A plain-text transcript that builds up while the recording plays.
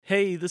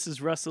Hey, this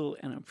is Russell,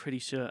 and I'm pretty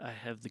sure I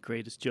have the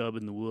greatest job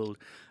in the world.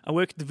 I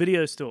work at the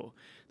video store,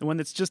 the one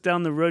that's just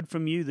down the road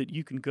from you that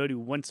you can go to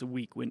once a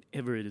week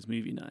whenever it is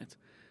movie night.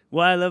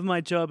 Why I love my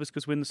job is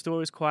because when the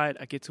store is quiet,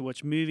 I get to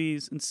watch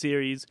movies and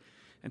series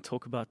and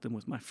talk about them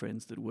with my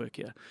friends that work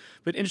here.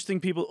 But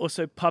interesting people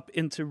also pop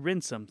in to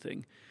rent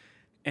something.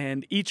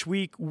 And each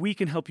week, we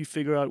can help you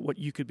figure out what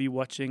you could be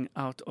watching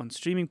out on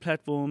streaming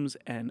platforms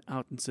and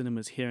out in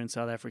cinemas here in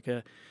South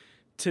Africa.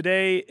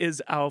 Today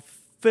is our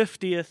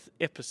 50th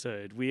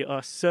episode. We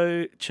are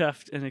so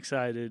chuffed and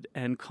excited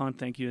and can't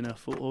thank you enough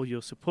for all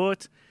your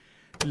support.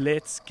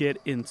 Let's get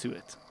into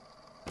it.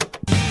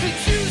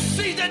 Did you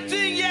see that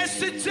thing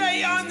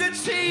yesterday on the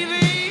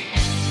TV?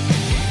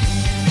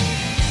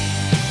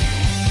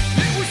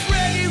 It was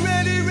ready,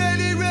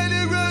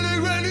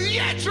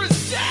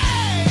 interesting!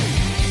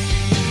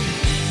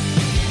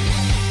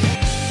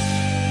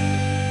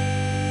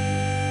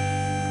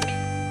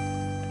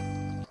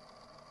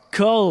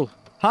 Cole,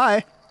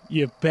 Hi,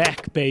 you're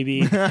back,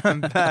 baby.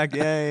 I'm back.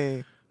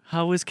 Yay!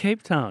 How was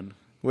Cape Town?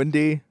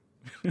 Windy,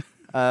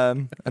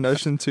 an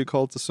ocean too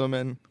cold to swim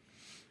in.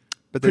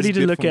 But there's Pretty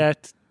to look beautiful-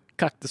 at,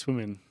 cuck to swim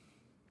in.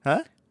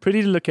 Huh?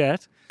 Pretty to look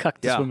at, cuck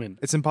to Yeah, swim in.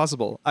 it's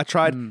impossible. I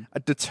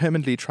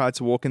determinedly tried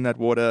to walk in that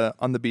water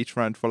on the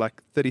beachfront for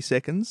like 30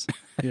 seconds,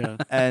 Yeah.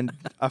 and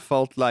I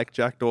felt like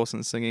Jack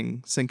Dawson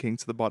sinking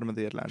to the bottom of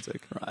the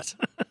Atlantic. Right.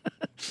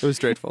 It was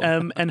dreadful.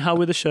 And how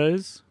were the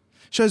shows?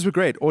 Shows were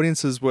great.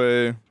 Audiences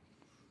were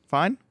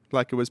fine.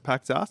 Like it was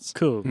packed out.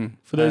 Cool.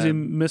 For those who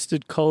missed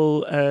it,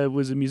 Cole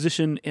was a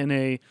musician in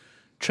a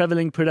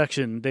traveling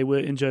production. They were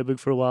in Joburg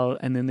for a while,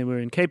 and then they were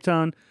in Cape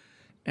Town,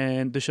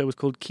 and the show was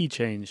called Key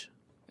Change.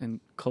 And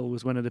Cole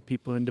was one of the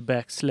people in the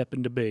back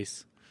slapping the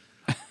bass.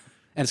 And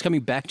it's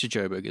coming back to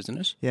Joburg, isn't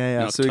it?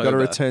 Yeah. In So we got a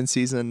October. return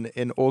season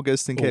in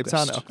August in Cape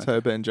Town, August.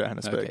 October in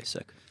Johannesburg. Okay,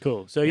 sick.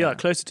 Cool. So yeah,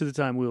 closer to the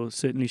time, we'll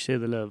certainly share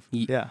the love.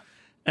 Yeah.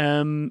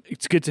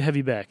 It's good to have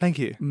you back. Thank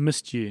you.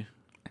 Missed you.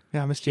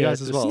 Yeah, I missed you Yeah,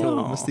 guys as it's well.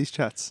 still- Missed these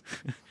chats.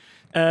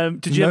 Did you have a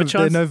There are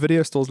chance? no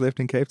video stores left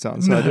in Cape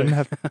Town, so No. I didn't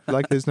have,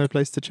 there's no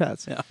place to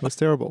chat. Yeah. It was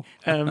terrible.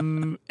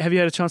 Have you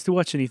had a chance to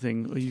watch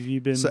anything? Or have you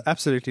been? So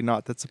absolutely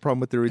not. That's the problem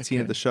with the routine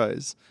Okay. of the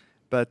shows.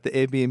 But the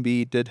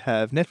Airbnb did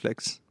have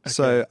Netflix.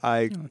 So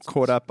I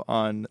caught up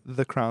on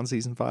The Crown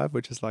Season 5,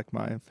 which is like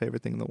my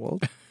favorite thing in the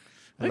world.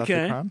 I love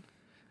Okay. The Crown.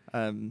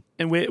 And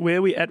where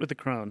are we at with The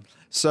Crown?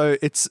 So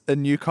it's a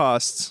new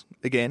cast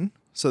again.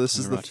 So this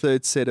is the Right.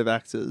 third set of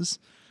actors.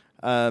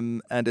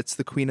 And it's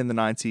the Queen in the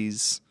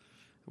 90s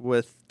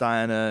with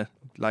Diana,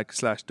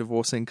 /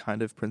 divorcing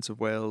kind of Prince of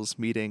Wales,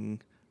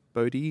 meeting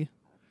Bodhi,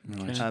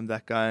 Right.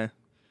 that guy,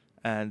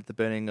 and the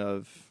burning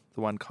of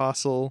the one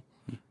castle.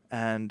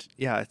 And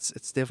yeah, it's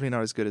definitely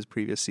not as good as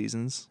previous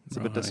seasons. It's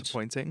a bit Right.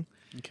 disappointing.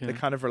 Okay. They're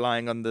kind of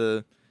relying on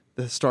the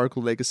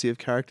historical legacy of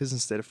characters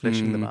instead of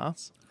fleshing them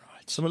out.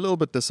 Right. So I'm a little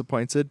bit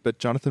disappointed, but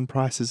Jonathan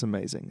Price is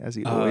amazing, as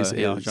he always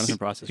Yeah, is. Jonathan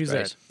Price is Who's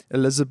great. that?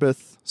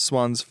 Elizabeth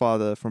Swan's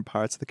father from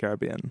Pirates of the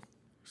Caribbean.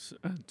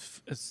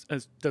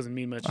 It doesn't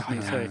mean much to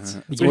me. So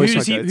It's who always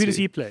does my he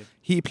go-to. play?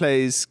 He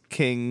plays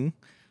King.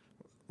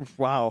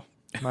 Wow,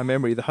 my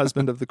memory. The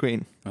husband of the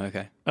Queen.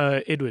 Okay.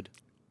 Edward,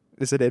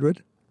 Is it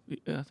Edward?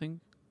 I think.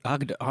 I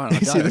See,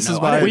 don't this know. is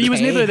why- Well, he was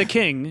Okay. never the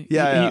king.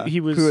 Yeah, He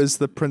was. Who is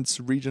the Prince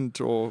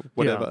Regent or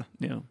whatever?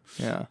 Yeah.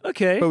 Yeah.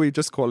 Okay. But we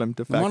just call him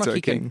de The facto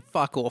monarchy king. can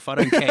fuck off. I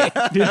don't care.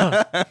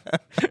 Yeah.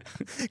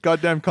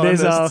 Goddamn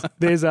colonist.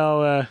 There's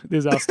our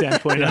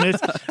standpoint on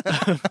it.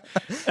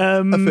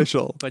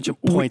 Official. Bunch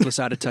of pointless,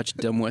 out of touch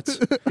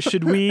dimwits.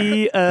 Should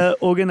we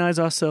organize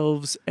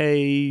ourselves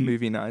a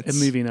Movie night.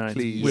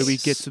 Please. where we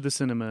get to the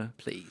cinema?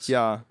 Please.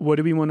 Yeah. What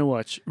do we want to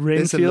watch?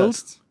 There's a Rainfield.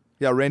 list.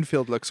 Yeah,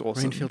 Rainfield looks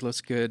awesome. Rainfield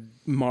looks good.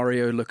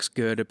 Mario looks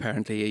good,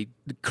 apparently.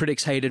 The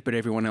critics hate it, but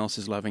everyone else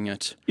is loving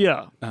it.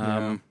 Yeah.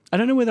 Yeah. I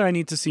don't know whether I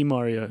need to see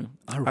Mario.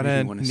 I I really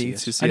don't want to see need it.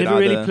 to see I it never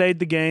really either. played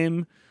the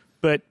game,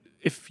 but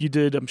if you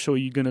did, I'm sure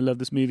you're going to love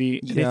this movie.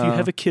 And if you Yeah.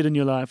 have a kid in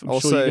your life, I'm sure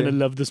Also- you're going to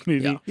love this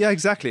movie. Yeah. Yeah,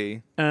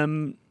 exactly.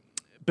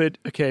 But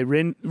okay,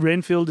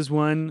 Rainfield is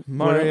one.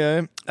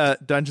 Mario,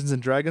 Dungeons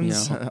and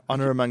Dragons, Yeah.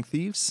 Honor Among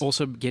Thieves.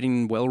 Also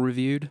getting well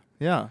reviewed.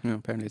 Yeah. Yeah,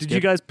 apparently it's Did good.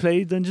 you guys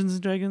play Dungeons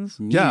and Dragons?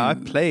 Yeah, I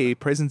play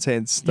present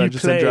tense You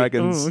Dungeons play- and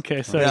Dragons. Oh,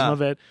 okay, sorry, Yeah.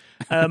 my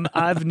bad.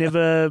 I've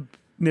never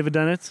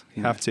done it.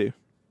 You have to.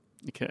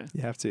 Okay.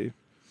 You have to.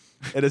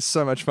 It is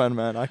so much fun,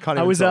 man. I can't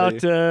I even was tell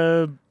out,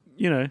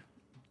 you.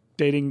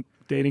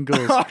 dating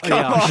girls. Oh,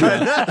 come on.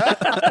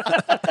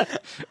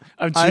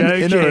 I'm I'm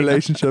joking. in a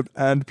relationship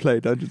and play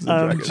Dungeons and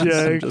I'm Dragons. I'm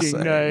just joking.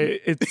 saying. No,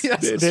 it's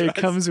Yes, that's it right.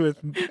 comes with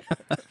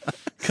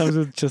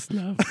just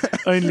love.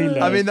 Only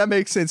love. I mean, that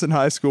makes sense in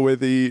high school where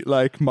the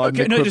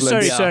modern okay, no, just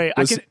equivalent sorry.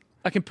 was-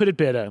 I can put it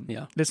better.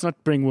 Yeah. Let's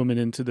not bring women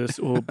into this,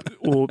 or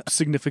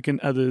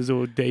significant others,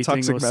 or dating,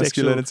 toxic or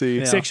masculinity.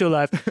 Yeah. sexual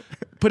life.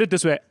 Put it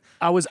this way: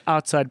 I was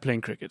outside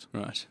playing cricket.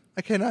 Right.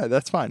 Okay, no,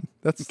 that's fine.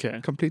 That's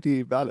Okay.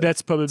 completely valid. That's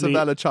it's a probably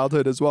valid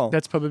childhood as well.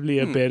 that's probably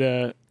a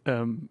better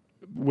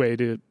way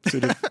to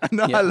sort of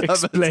no, Yeah. I love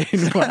explain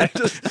it. why.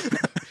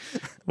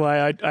 why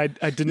I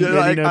didn't Yeah, really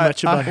like, know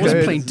much I about I wasn't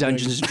heard- playing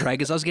Dungeons and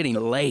Dragons. I was getting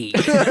laid.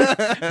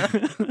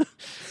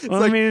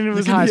 Well, I mean, it was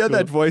you can high hear school.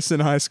 that voice in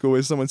high school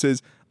where someone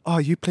says, "Oh,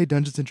 you play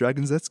Dungeons and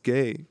Dragons? That's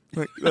gay."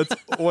 Like, that's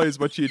always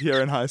what you'd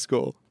hear in high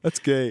school. That's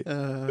gay.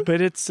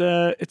 But it's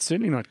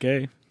certainly not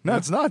gay. No,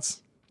 it's not.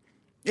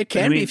 It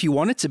can I mean- be if you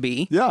want it to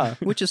be. Yeah.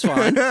 Which is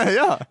fine.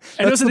 Yeah.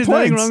 And That's also, the there's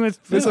nothing point. wrong with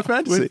It's yeah, a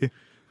fantasy.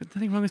 There's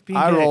nothing wrong with being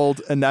I gay.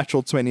 rolled a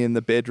natural 20 in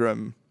the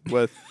bedroom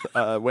with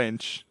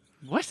Wench.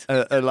 What?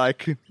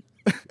 Like,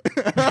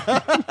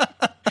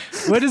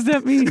 What does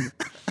that mean?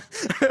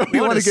 we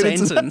What want a to get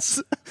into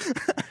sentence.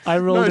 I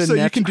rolled No, a so you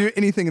nat- can do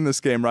anything in this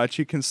game, right?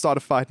 You can start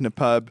a fight in a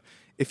pub.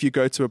 If you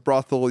go to a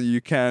brothel,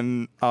 you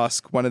can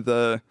ask one of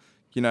the,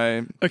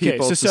 Okay,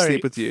 people so to sorry.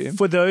 sleep with you.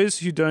 For those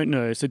who don't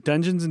know, so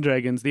Dungeons and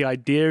Dragons, the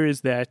idea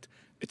is that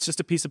it's just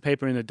a piece of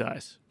paper and a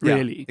dice, Yeah,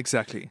 really.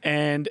 exactly.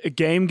 And a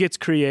game gets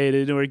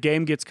created or a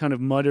game gets kind of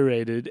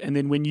moderated. And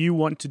then when you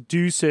want to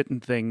do certain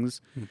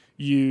things,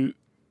 you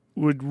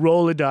would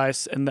roll a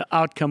dice and the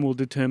outcome will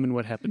determine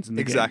what happens in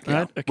the Exactly. game.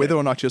 Right? Okay. Whether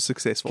or not you're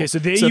successful. Okay, so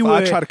there if you I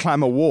were- try to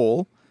climb a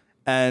wall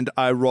and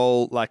I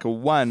roll like a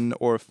 1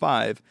 or a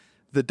 5,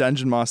 the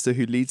dungeon master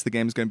who leads the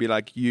game is going to be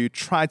like, you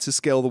tried to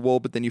scale the wall,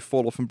 but then you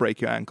fall off and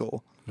break your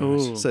ankle.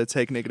 Ooh. So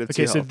take negative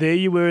Okay, 2 so health. there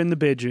you were in the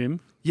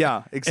bedroom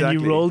Yeah, exactly.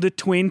 and you rolled a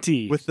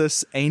 20. with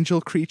this angel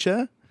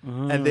creature.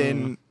 And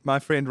then my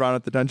friend Ryan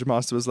at the Dungeon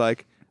Master was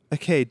like,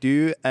 okay,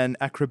 do an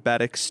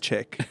acrobatics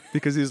check.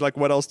 Because he was like,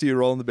 what else do you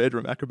roll in the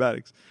bedroom?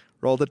 Acrobatics.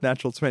 Rolled at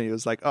natural 20. He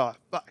was like, oh,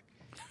 fuck.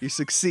 You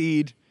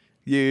succeed.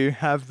 You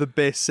have the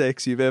best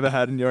sex you've ever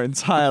had in your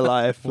entire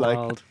life. Like,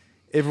 Wild.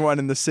 everyone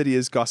in the city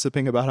is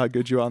gossiping about how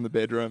good you are in the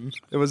bedroom.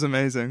 It was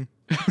amazing.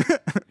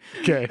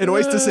 Okay. It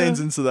always descends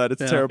into that.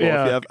 It's terrible if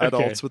Yeah, you have okay.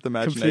 adults with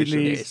imagination.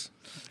 Completely- Yes.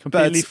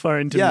 Completely But,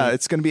 foreign to yeah, me.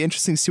 it's going to be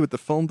interesting to see what the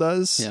film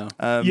does.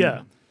 Yeah.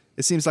 Yeah.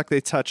 It seems like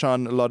they touch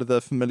on a lot of the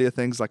familiar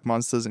things like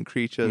monsters and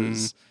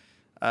creatures.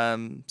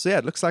 So yeah,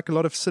 it looks like a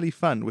lot of silly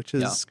fun, which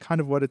is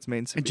kind of what it's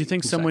meant to And be. do you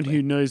think someone Exactly.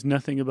 who knows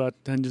nothing about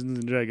Dungeons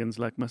and Dragons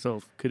like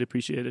myself could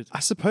appreciate it? I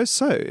suppose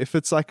so. If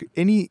it's like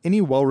any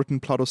well-written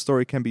plot or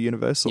story can be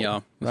universal.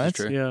 Yeah, this right? is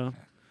true. Yeah.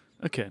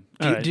 Okay.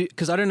 All right.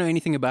 Because I don't know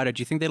anything about it.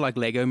 Do you think they like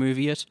Lego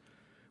Movie it?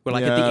 Where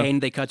like at Yeah. the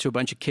end they cut to a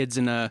bunch of kids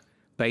in a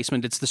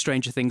basement. It's the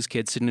Stranger Things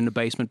kids sitting in a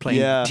basement playing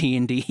Yeah.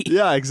 T&D.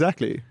 Yeah,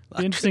 exactly.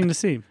 Be interesting to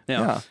see.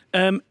 Yeah.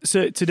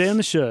 So today on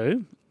the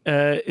show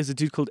is a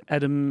dude called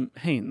Adam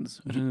Haynes.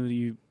 I don't know if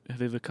you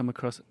have ever come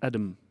across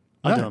Adam.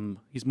 No. Adam.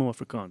 He's more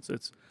Afrikaans. So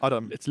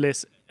Adam. it's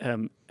less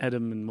Adam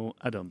and more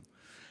Adam.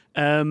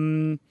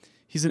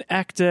 He's an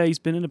actor. He's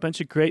been in a bunch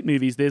of great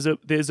movies. There's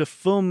a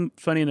film,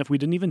 funny enough, we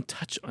didn't even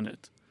touch on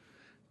it,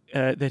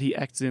 that he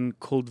acts in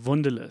called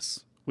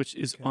Wonderless, which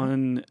is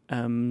on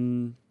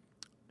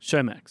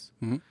Showmax,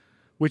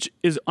 which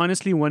is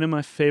honestly one of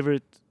my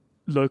favorite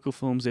local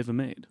films ever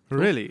made.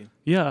 Really?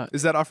 Yeah,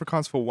 Is that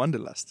Afrikaans for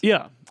wanderlust?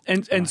 yeah,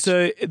 and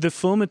so the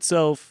film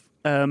itself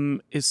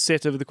is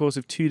set over the course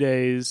of 2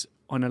 days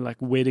on a like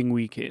wedding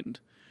weekend,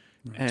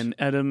 and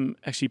Adam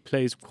actually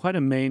plays quite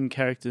a main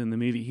character in the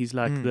movie. He's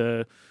like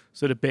the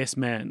sort of best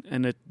man,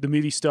 and the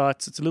movie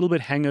starts. It's a little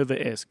bit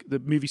Hangover-esque. The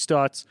movie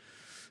starts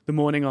the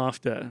morning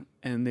after,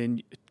 and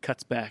then it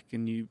cuts back,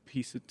 and you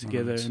piece it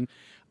together. And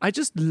I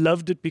just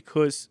loved it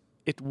because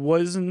it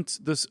wasn't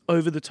this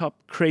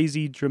over-the-top,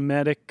 crazy,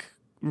 dramatic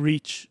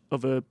reach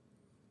of a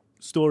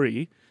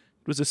story.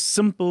 It was a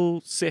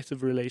simple set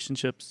of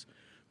relationships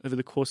over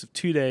the course of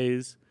 2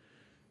 days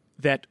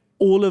that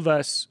all of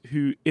us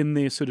who in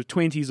their sort of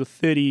 20s or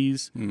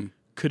 30s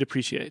could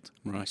appreciate,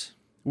 Right.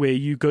 where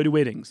you go to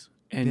weddings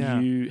and Yeah.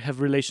 you have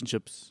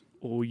relationships,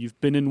 or you've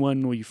been in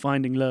one, or you're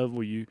finding love,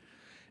 or you...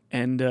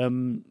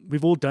 And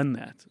we've all done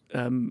that.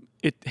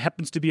 It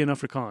happens to be in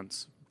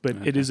Afrikaans, but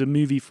it is a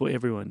movie for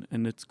everyone,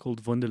 and it's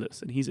called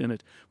Wonderless, and he's in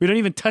it. We don't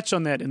even touch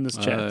on that in this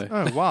chat.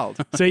 Oh, wild.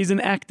 So he's an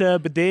actor,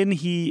 but then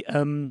he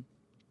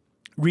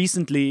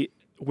recently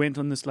went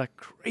on this like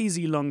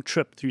crazy long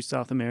trip through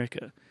South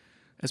America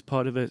as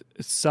part of a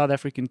South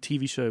African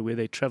TV show where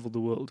they traveled the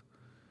world.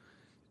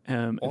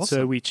 And so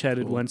Awesome. we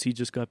chatted once he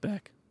just got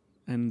back,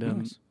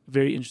 and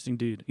very interesting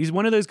dude. He's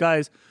one of those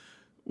guys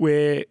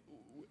where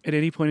at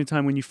any point in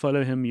time when you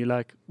follow him, you're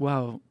like,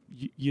 wow,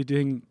 you're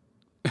doing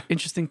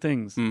interesting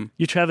things.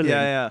 You're traveling.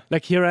 Yeah, yeah.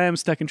 Like here I am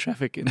stuck in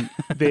traffic, and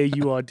there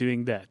you are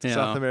doing that. Yeah.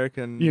 South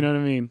American You know what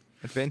I mean?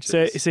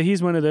 adventures. So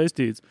he's one of those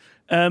dudes.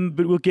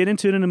 But we'll get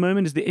into it in a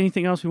moment. Is there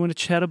anything else we want to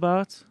chat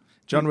about?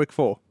 John Wick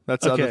 4.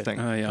 That's the Okay. other thing.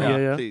 Oh, yeah.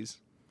 Yeah. Please.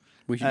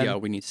 We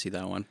need to see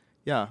that one.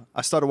 Yeah.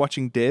 I started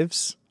watching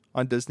Devs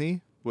on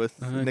Disney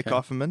with Nick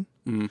Offerman.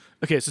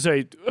 Okay, so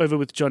sorry, over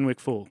with John Wick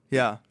 4.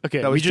 Yeah.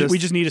 Okay, That we was just we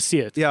just need to see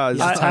it. Yeah, it's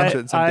a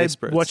tangent. I'm I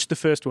desperate. watched the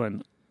first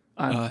one.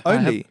 I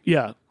Only? have-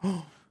 yeah.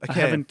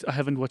 Okay. I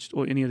haven't watched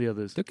any of the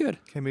others. They're good.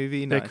 Okay,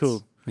 movie They're nights.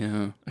 cool.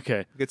 Yeah.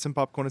 Okay, Get some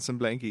popcorn and some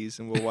blankies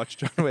and we'll watch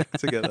John Wick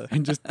together.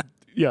 and just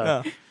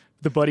yeah,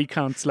 the body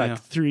counts like Yeah.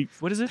 3.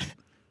 What is it?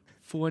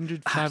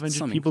 400, 500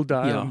 Something- people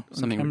die. Yeah, on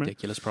something camera.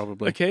 ridiculous,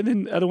 probably. Okay,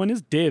 then the other one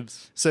is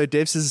Devs. So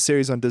Devs is a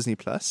series on Disney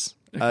Plus.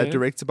 Okay.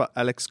 Directed by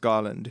Alex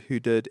Garland, who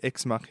did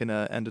Ex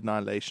Machina and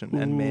Annihilation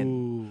and Men.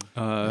 Ooh.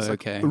 It's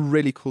like Okay. a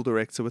really cool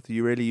director with a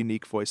really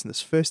unique voice. And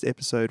this first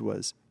episode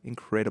was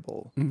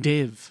incredible.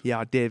 Dev.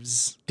 Yeah,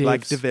 devs.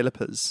 Like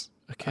developers.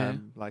 Okay.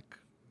 Like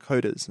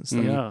coders and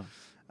stuff. Yeah.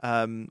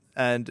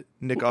 And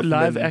Nick Offerman.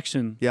 Live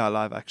action. Yeah,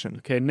 live action.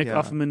 Okay, Nick Yeah.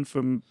 Offerman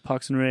from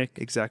Parks and Rec.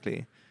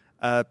 Exactly.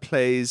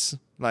 Plays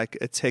like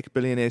a tech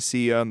billionaire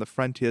CEO on the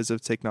frontiers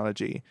of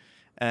technology.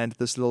 And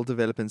this little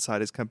developer inside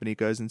his company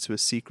goes into a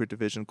secret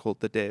division called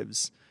the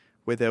Devs,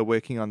 where they're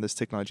working on this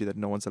technology that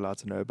no one's allowed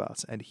to know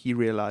about. And he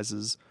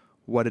realizes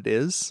what it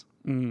is,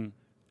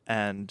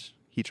 and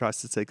he tries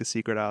to take the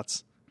secret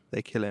out.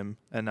 They kill him,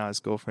 and now his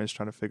girlfriend's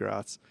trying to figure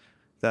out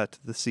that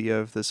the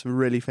CEO of this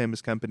really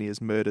famous company has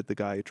murdered the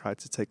guy who tried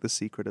to take the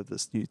secret of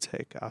this new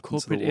tech out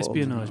Corporate into the world.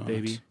 espionage,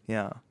 baby.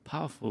 Yeah.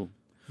 Powerful.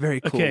 Very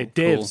cool. Okay,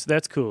 devs.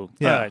 That's cool.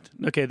 Yeah. All right.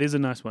 Okay, there's a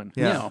nice one.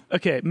 Yeah.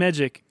 Okay,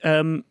 Magic.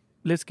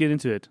 Let's get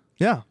into it.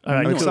 Yeah. All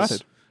right, I'm cool.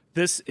 excited.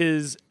 This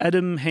is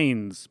Adam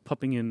Haynes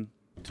popping in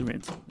to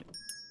rent.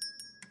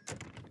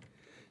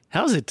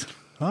 How's it?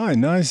 Hi,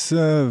 nice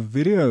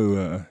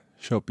video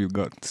shop you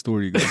got,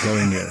 store you got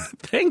going there.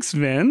 Thanks,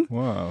 man.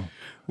 Wow.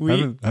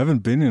 We haven't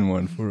been in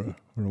one for a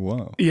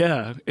while.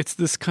 Yeah, it's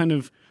this kind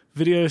of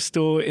video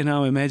store in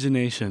our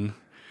imagination.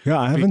 Yeah,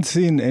 I haven't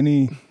seen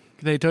any.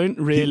 They don't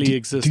really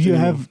exist. Do you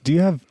anymore.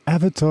 have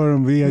Avatar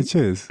on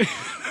VHS?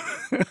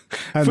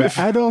 And the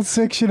adult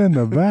section in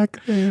the back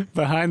there.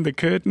 behind the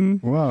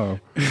curtain? Wow.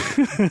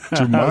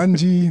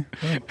 Jumanji.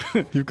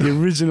 You The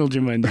original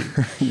Jumanji.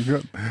 you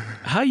got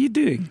How are you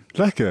doing?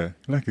 lekker.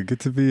 Good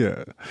to be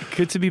here.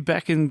 Good to be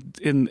back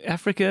in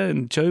Africa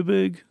and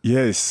Joburg.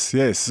 Yes.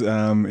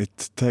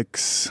 It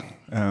takes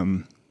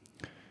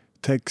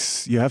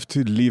you have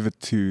to leave it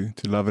to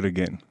love it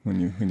again when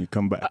you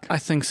come back. I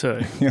think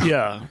so.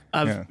 Yeah.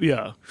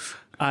 Yeah.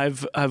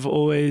 I've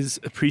always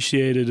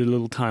appreciated a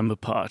little time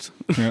apart.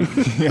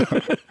 Yeah.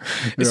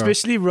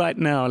 Especially right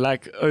now,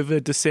 like over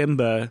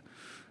December,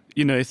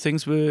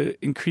 things were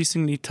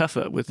increasingly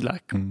tougher with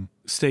like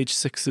stage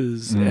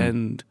 6s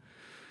and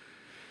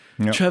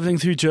Yeah. traveling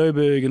through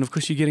Joburg, and of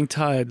course you're getting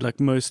tired like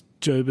most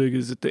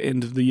Joburgers at the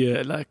end of the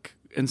year.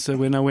 And so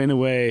when I went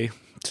away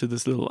to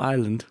this little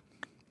island,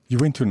 You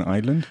went to an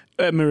island?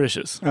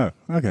 Mauritius. Oh,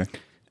 okay.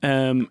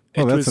 It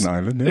That's was an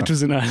island. Yeah. It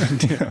was an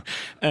island. Yeah.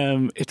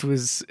 It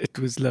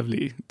was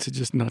lovely to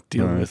just not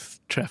deal Right. with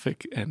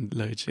traffic and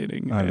load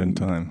shedding. Island and-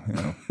 time.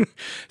 Yeah.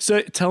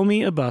 So tell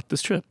me about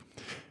this trip.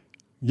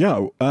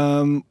 Yeah.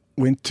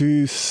 Went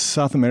to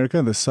South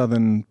America, the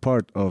southern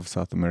part of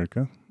South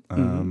America,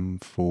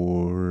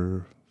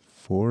 for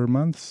 4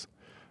 months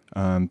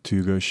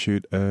to go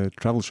shoot a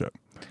travel show.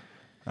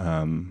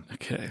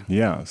 Okay.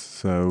 Yeah.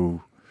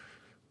 So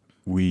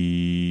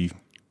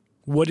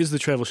What is the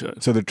travel show?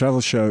 So the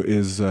travel show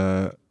is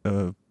a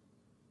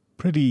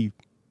pretty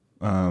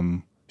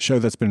show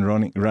that's been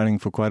running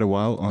for quite a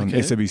while on Okay.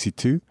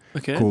 SABC2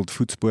 Okay. called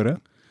Voetspore.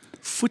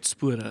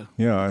 Voetspore.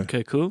 Yeah.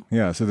 Okay, cool.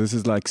 Yeah. So this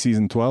is like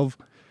season 12.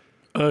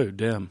 Oh,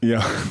 damn.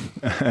 Yeah.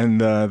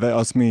 And they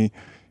asked me,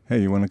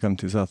 hey, you want to come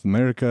to South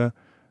America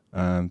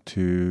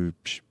to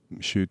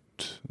shoot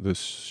this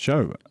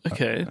show?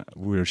 Okay.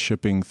 We're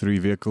shipping 3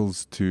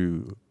 vehicles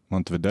to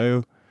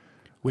Montevideo,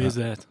 Where's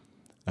that?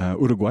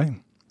 Uruguay.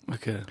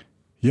 Okay.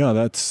 Yeah,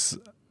 that's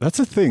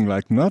a thing.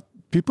 Like, not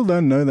people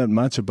don't know that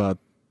much about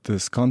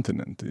this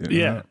continent. You know?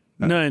 Yeah.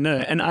 No.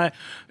 And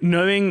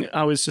knowing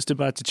I was just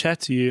about to chat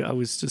to you, I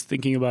was just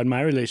thinking about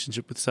my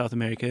relationship with South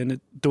America, and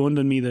it dawned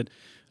on me that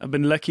I've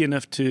been lucky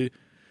enough to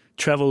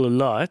travel a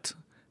lot,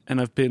 and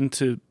I've been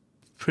to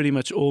pretty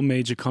much all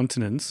major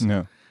continents,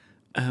 Yeah.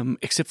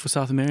 except for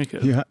South America,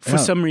 Yeah, for yeah.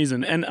 some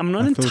reason. And I'm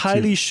not I thought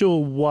entirely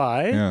sure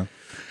why. Yeah.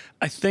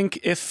 I think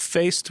if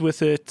faced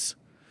with it,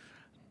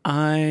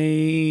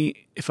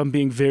 if I'm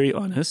being very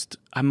honest,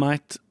 I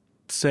might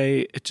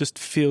say it just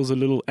feels a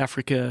little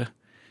Africa,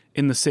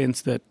 in the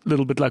sense that, a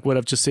little bit like what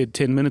I've just said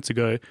 10 minutes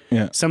ago.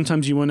 Yeah.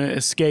 Sometimes you want to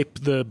escape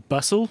the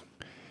bustle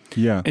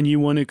Yeah. and you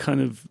want to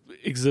kind of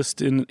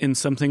exist in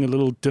something a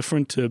little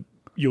different to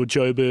your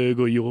Joburg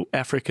or your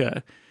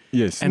Africa.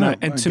 Yes. And, no,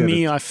 to get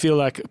me, it. I feel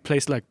like a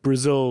place like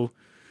Brazil,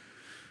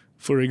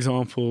 for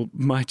example,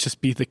 might just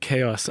be the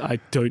chaos I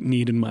don't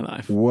need in my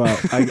life. Well,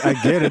 I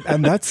get it,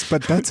 and that's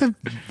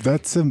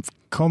a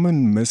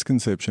common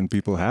misconception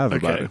people have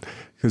about Okay. it.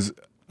 Because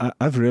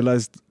I've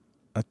realized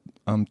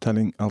I'll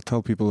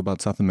tell people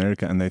about South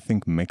America, and they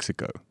think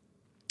Mexico,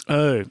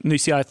 Oh, no,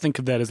 see, I think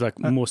of that as like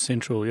more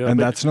central. Yeah, and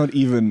but- that's not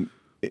even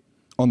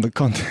on the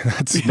continent.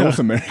 That's Yeah. North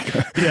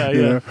America. Yeah,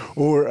 you yeah.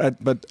 know?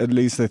 But at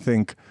least they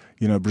think,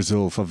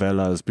 Brazil,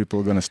 favelas, people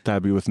are going to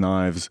stab you with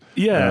knives.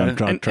 Yeah,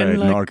 drug and trade,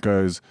 like-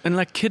 narcos, and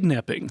like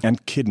kidnapping.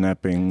 and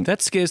kidnapping.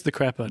 That scares the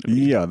crap out of me.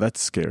 Yeah,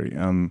 that's scary.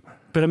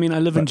 But I mean, I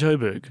live in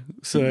Joburg,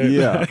 so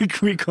Yeah.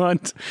 like, we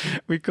can't.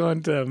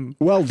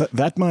 Well,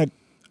 that might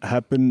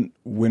happen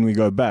when we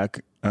go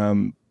back.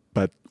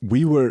 But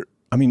we were,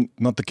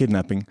 not the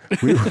kidnapping.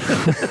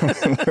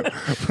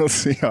 We'll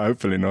see.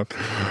 Hopefully not.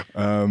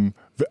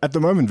 At the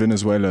moment,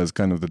 Venezuela is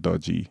kind of the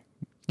dodgy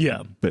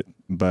Yeah, bit.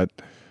 But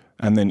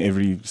And then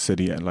every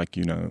city, like,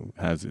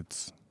 has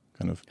its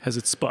kind of... Has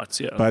its spots,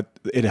 yeah. But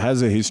it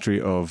has a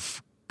history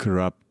of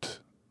corrupt,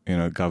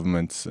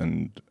 governments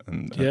and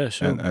Yeah,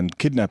 sure. and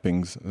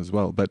kidnappings as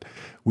well. But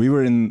we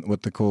were in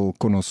what they call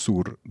Cono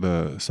Sur,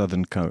 the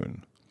southern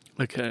cone.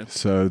 Okay.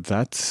 So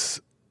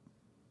that's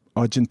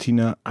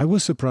Argentina. I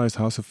was surprised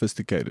how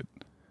sophisticated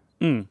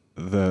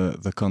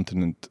the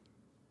continent,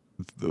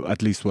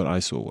 at least what I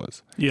saw,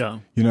 was. Yeah.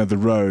 The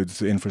roads,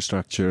 the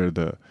infrastructure,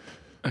 the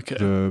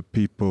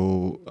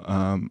people,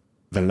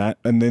 the land,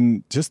 and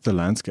then just the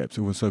landscapes.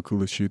 It was so cool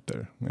to shoot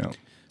there. Yeah.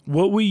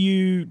 What were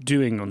you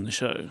doing on the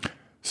show?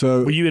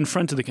 So were you in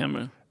front of the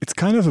camera? It's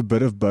kind of a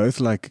bit of both.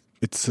 Like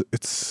it's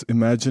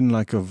imagine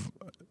like a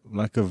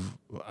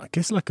I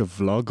guess like a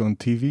vlog on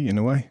TV in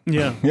a way.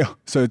 Yeah. Yeah.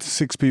 So it's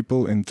 6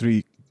 people in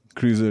 3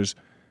 cruisers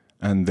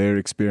and their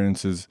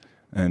experiences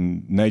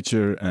and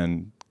nature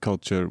and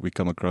culture we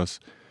come across.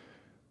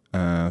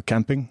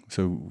 Camping.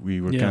 So we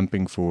were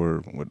camping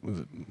for, what was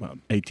it, about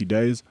 80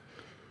 days.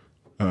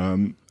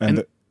 And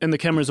the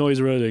camera's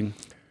always rolling.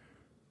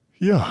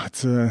 Yeah,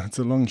 it's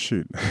a long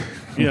shoot.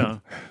 Yeah.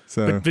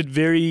 So but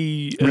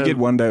very... we get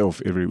 1 day off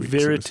every week.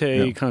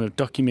 Verite, kind of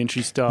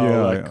documentary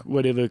style,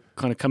 whatever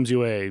kind of comes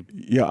your way.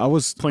 Yeah,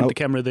 Point the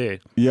camera there.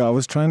 Yeah, I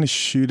was trying to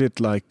shoot it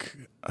like,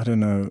 I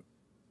don't know,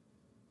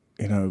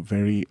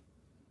 very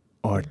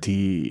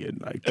arty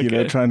and like,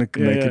 trying to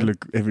make it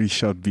look every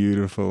shot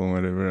beautiful and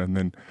whatever. And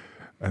then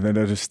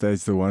at a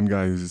stage, the one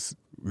guy who's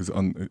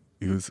on,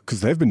 because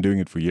they've been doing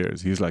it for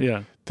years. He was like,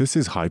 this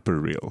is hyper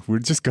real. We're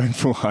just going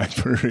for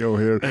hyper real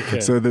here.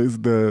 Okay. So there's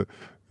the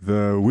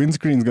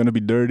windscreen's going to be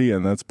dirty,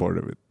 and that's part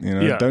of it.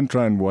 Don't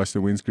try and wash the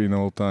windscreen the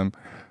whole time.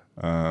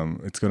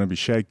 It's going to be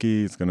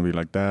shaky. It's going to be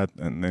like that.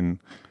 And then,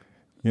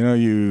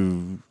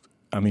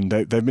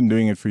 they've been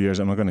doing it for years.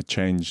 I'm not going to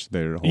change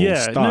their whole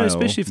style. No,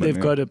 especially if they've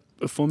got a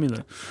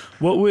formula.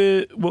 What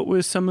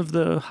were some of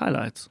the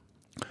highlights,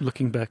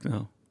 looking back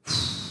now?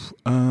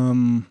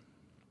 Have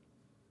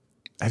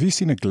you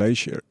seen a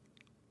glacier?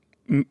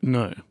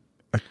 No.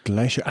 A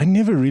glacier? I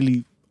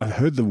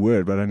heard the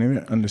word, but I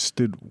never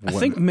understood what. I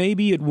think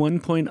maybe at one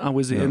point I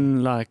was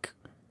in like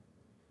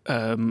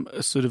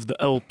sort of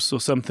the Alps or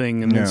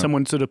something, and then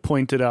someone sort of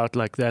pointed out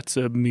like that's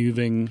a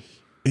moving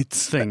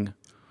thing.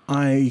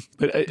 I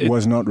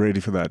was not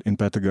ready for that. In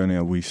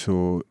Patagonia, we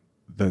saw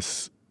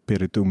this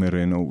Perito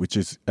Moreno, which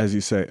is, as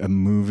you say, a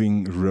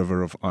moving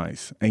river of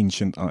ice,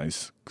 ancient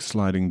ice,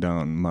 sliding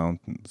down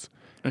mountains.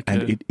 Okay.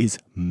 And it is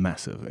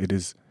massive. It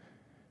is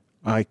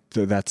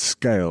that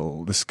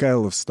scale, the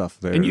scale of stuff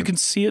there. And you can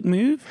see it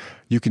move?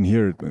 You can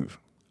hear it move.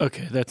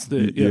 Okay, that's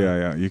the...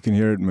 Yeah, you can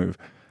hear it move.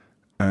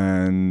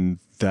 And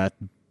that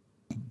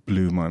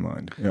blew my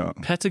mind. Yeah.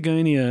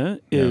 Patagonia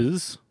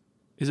is...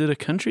 Is it a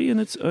country in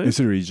its own? It's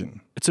a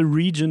region. It's a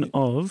region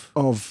of?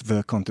 Of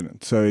the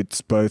continent. So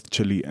it's both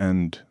Chile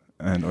and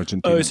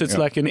Argentina. Oh, so it's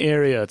like an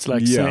area. It's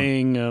like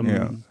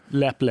saying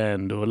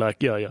Lapland or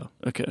like,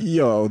 okay.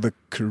 Yeah, the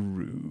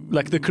Karoo.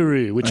 Like the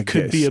Karoo, which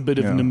could be a bit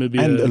of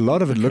Namibia. And a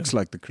lot of it looks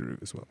like the Karoo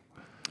as well.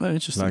 Oh,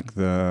 interesting. Like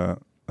the,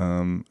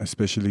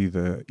 especially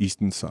the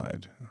eastern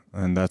side.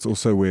 And that's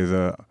also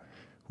where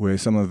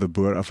some of the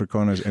Boer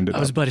Afrikaners ended up. I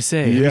was about to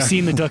say, have you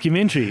seen the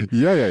documentary?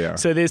 Yeah.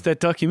 So there's that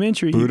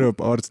documentary. Boer op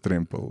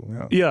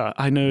Aardstrempel. Yeah,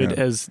 I know it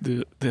as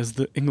there's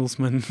the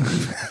Engelsman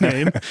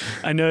name.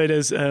 I know it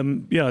as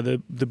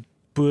the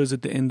Boers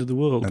at the End of the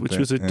World, which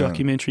was a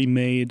documentary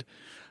made.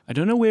 I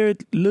don't know where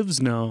it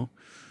lives now.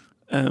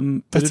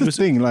 That's the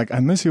thing. Like, I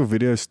miss your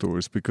video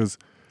stores because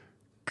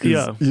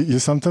you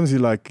sometimes you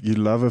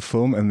love a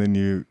film and then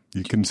you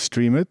can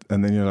stream it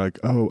and then you're like,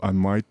 oh, I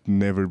might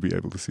never be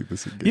able to see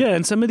this again. Yeah,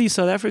 and some of these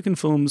South African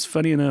films,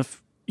 funny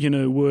enough,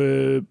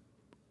 were,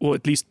 or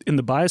at least in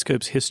the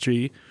Bioscope's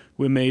history,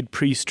 were made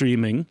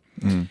pre-streaming.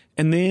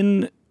 And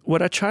then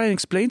what I try and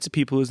explain to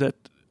people is that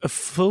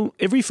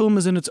every film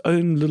is in its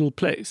own little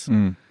place.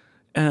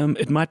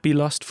 It might be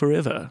lost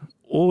forever,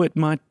 or it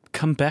might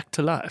come back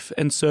to life.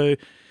 And so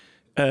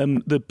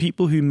the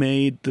people who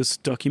made this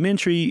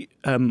documentary,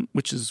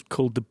 which is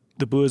called the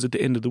Boers at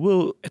the End of the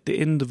World, the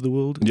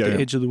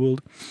edge of the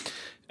world.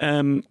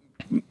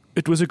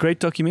 It was a great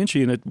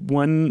documentary, and it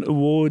won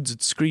awards.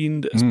 It's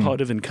screened as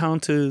part of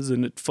Encounters,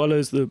 and it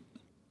follows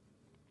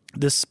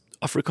this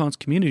Afrikaans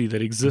community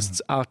that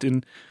exists out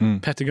in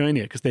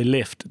Patagonia because they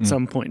left at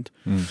some point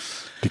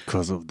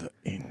because of the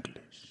English.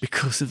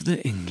 Because of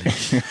the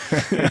English,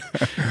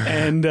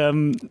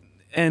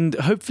 and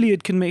hopefully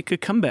it can make a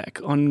comeback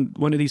on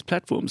one of these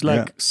platforms,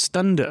 like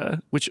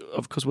Stunder, which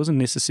of course wasn't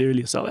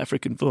necessarily a South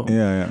African film.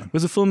 Yeah. It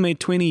was a film made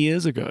 20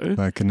 years ago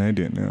by a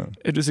Canadian. Yeah,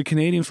 it was a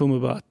Canadian film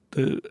about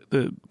the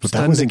but Stunder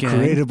that was gang.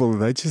 incredible.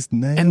 They just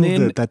nailed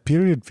it. That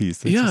period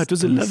piece. It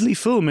was a lovely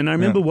film, and I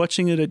remember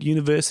watching it at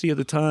university at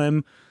the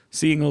time,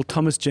 seeing old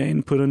Thomas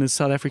Jane put on his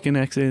South African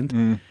accent.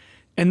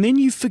 And then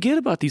you forget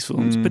about these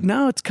films, but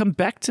now it's come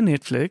back to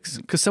Netflix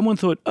because someone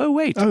thought,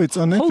 it's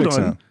on Netflix hold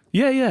on. now.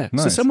 Yeah.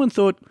 Nice. So someone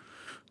thought,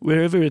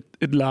 wherever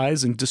it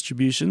lies in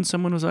distribution,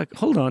 someone was like,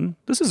 hold on,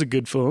 this is a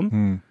good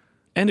film.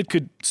 And it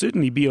could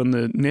certainly be on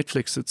the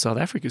Netflix that South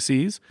Africa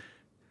sees.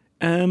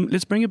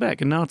 Let's bring it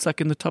back. And now it's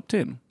like in the top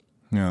 10.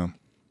 Yeah.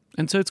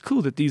 And so it's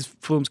cool that these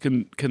films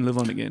can live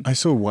on again. I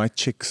saw White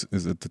Chicks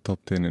is at the top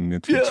 10 in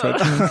Netflix.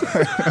 Right?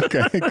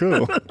 Okay,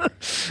 cool.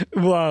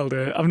 Wild.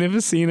 I've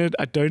never seen it.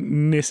 I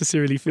don't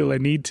necessarily feel I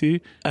need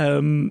to.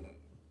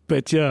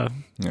 But yeah.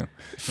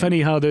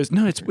 Funny how those.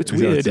 No, it's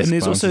weird. And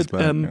there's also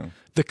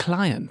The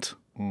Client.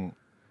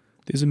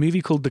 There's a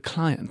movie called The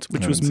Client,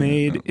 which was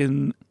made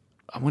in,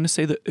 I want to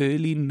say, the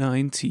early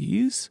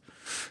 90s.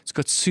 It's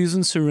got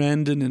Susan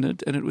Sarandon in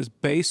it, and it was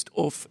based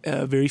off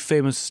a very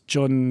famous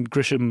John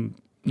Grisham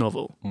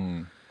novel.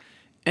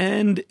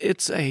 And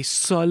it's a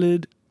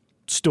solid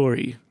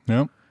story.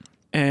 Yeah.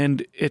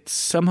 And it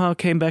somehow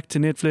came back to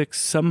Netflix,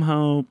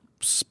 somehow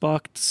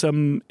sparked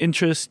some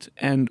interest,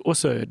 and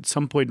also at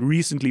some point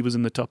recently was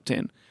in the top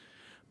 10.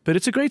 But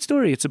it's a great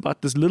story. It's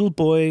about this little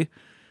boy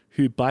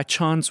who by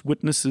chance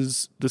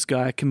witnesses this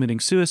guy committing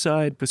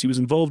suicide because he was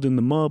involved in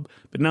the mob.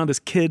 But now this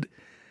kid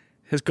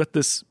has got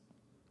this,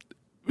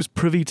 was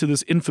privy to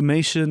this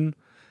information.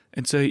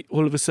 And so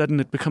all of a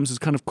sudden it becomes this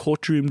kind of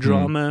courtroom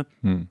drama.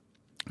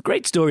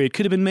 Great story. It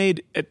could have been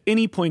made at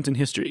any point in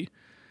history.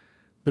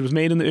 But it was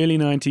made in the early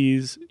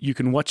 90s. You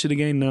can watch it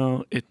again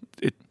now. It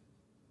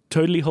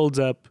totally holds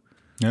up.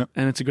 Yeah.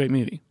 And it's a great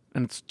movie.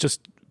 And it's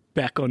just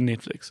back on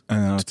Netflix.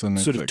 And now it's on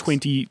Netflix. Sort of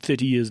 20,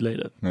 30 years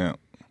later. Yeah.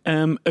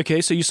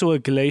 Okay, so you saw a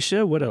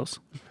glacier. What else?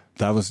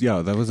 That was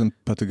in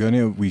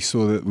Patagonia. We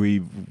saw that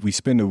we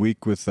spent a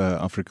week with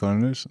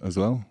Afrikaners as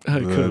well. Oh,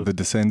 cool. The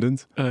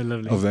descendants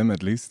Lovely. of them,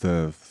 at least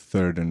the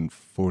third and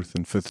fourth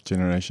and fifth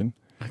generation.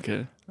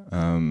 Okay.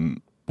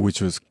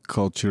 Which was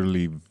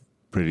culturally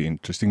pretty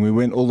interesting. We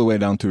went all the way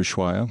down to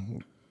Ushuaia,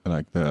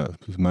 like the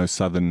most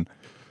southern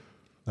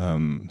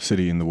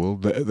city in the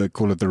world. They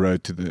call it the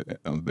road to the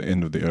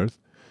end of the earth.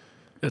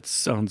 That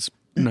sounds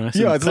nice.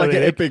 Yeah, it's like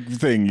an poetic. epic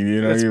thing.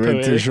 You know, That's you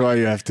went to poetic. Ushuaia,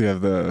 you have to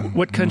have the.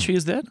 What country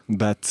is that?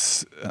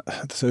 That's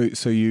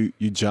so you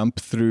jump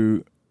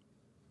through.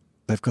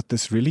 They've got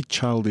this really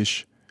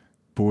childish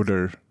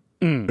border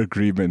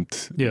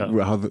agreement. Yeah.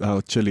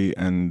 How Chile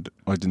and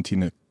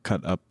Argentina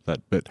cut up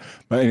that bit.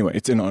 But anyway,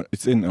 it's in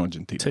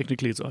Argentina.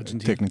 Technically, it's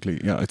Argentina.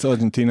 Technically, yeah, it's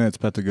Argentina. It's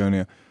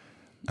Patagonia.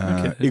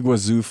 Okay.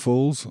 Iguazu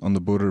Falls on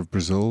the border of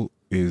Brazil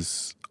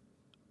is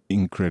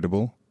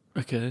incredible.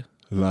 Okay.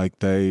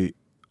 Like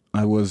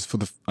I was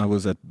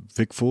at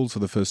Vic Falls for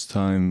the first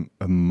time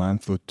a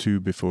month or two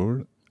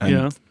before,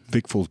 and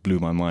Vic Falls blew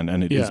my mind,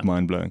 and it is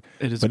mind blowing.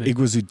 It is. But big.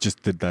 Iguazu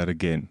just did that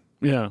again.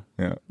 Yeah.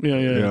 Yeah.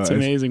 It's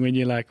amazing when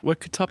you're like, what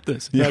could top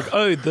this? You're like,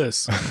 oh,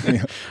 this.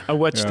 I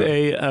watched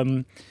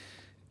a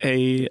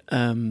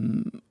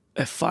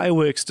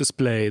fireworks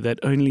display that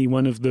only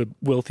one of the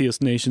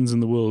wealthiest nations in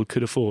the world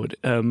could afford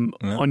on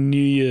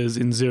New Year's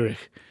in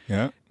Zurich.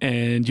 Yeah.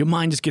 And your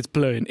mind just gets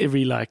blown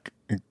every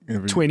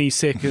 20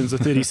 seconds or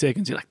 30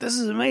 seconds. You're like, this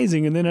is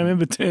amazing. And then I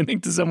remember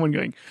turning to someone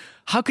going,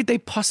 how could they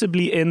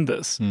possibly end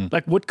this?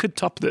 Like, what could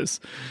top this?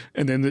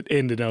 And then it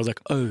ended. And I was like,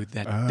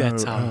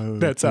 that's how.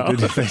 They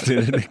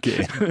did it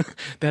again.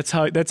 That's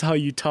how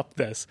you top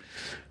this.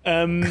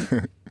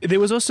 There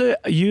was also,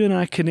 you and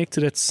I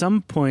connected at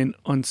some point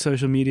on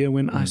social media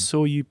when I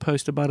saw you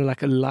post about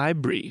a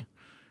library.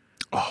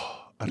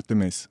 Oh,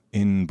 Artemis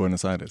in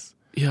Buenos Aires.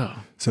 Yeah.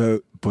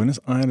 So Buenos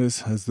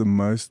Aires has the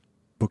most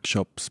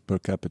bookshops per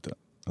capita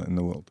in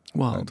the world.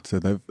 Wow. Right? So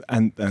they've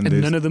and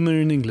none of them are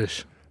in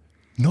English.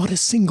 Not a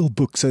single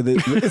book. So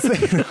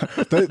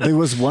there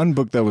was one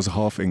book that was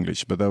half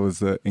English, but that was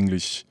the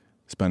English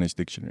Spanish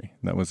dictionary.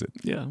 That was it.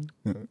 Yeah.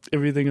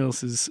 Everything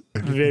else is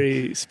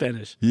very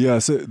Spanish. Yeah.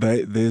 So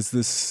there's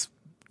this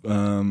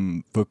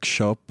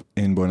bookshop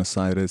in Buenos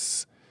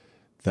Aires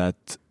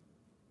that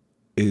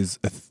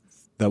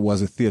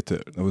was a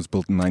theater that was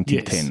built in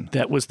 1910. Yes,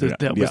 that was the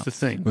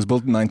thing. It was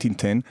built in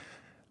 1910,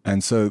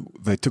 and so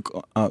they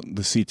took out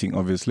the seating,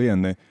 obviously,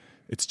 and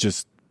it's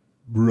just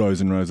rows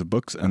and rows of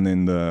books, and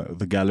then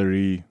the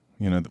gallery,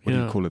 what do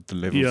you call it, the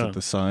levels at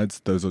the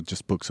sides, those are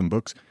just books and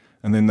books,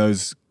 and then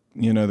those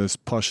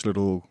posh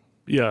little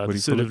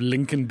sort of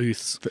Lincoln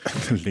booths.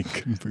 The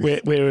Lincoln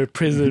booth. Where a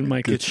president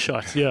might get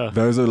shot. Yeah.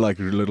 Those are like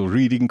little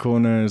reading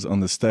corners on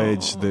the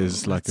stage.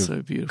 There's like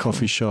a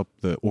coffee shop.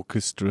 The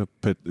orchestra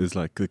pit is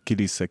like the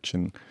kiddie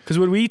section. Because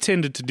what we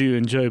tended to do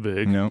in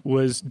Joburg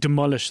was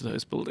demolish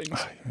those buildings.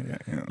 Yeah.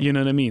 You know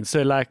what I mean?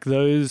 So like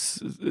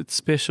those, it's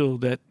special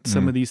that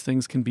some of these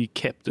things can be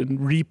kept and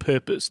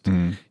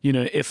repurposed.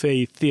 If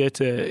a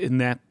theater in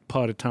that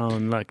part of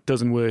town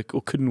doesn't work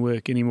or couldn't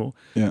work anymore,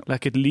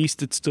 at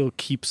least it still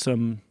keeps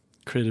some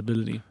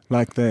credibility.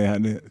 Like they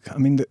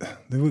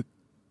were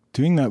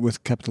doing that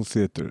with Capitol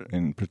Theatre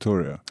in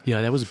Pretoria.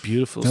 Yeah, that was a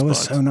beautiful spot. That was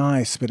so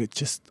nice, but it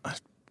just, I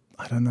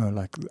don't know,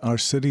 like our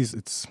cities,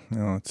 it's.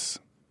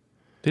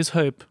 There's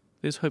hope.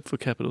 There's hope for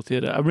Capitol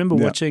Theatre. I remember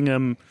watching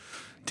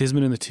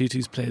Desmond and the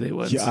Tutus play there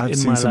once. Yeah, I've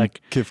seen some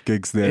KIF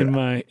gigs there.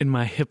 In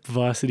my hip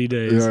varsity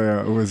days.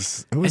 Yeah, it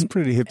was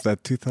pretty hip,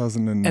 that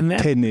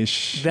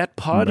 2010-ish. That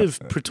part of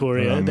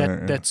Pretoria,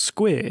 that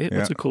square,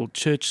 what's it called?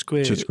 Church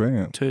Square. Church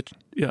Square,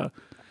 yeah.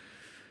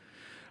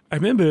 I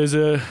remember as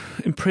a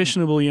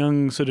impressionable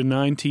young sort of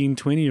 19,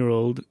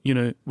 20-year-old,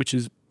 which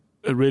is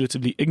a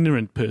relatively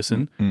ignorant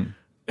person,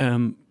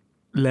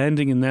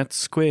 landing in that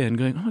square and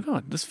going, "Oh my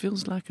God, this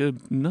feels like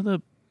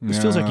another. This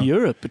feels like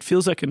Europe. It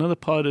feels like another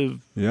part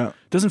of. It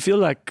doesn't feel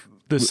like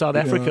the South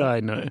Africa I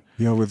know.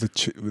 Yeah,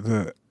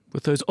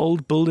 with those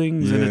old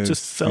buildings, and it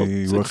just felt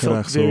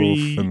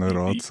very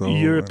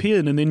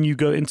European. And then you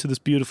go into this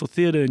beautiful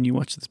theater and you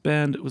watch this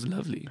band. It was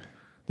lovely.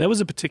 That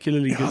was a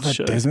particularly good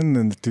show. Desmond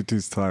and the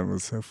Tutus time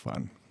was so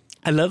fun.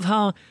 I love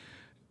how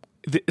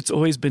it's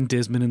always been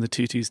Desmond and the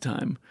Tutus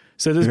time.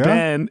 So this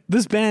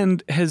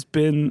band has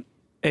been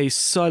a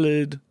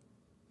solid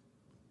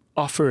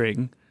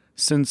offering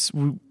since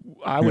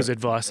I was at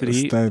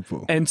varsity,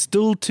 and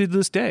still to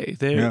this day,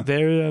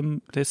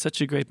 they're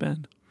such a great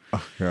band.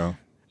 Oh, yeah.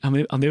 I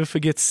mean, I'll never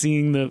forget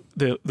seeing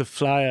the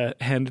flyer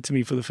handed to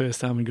me for the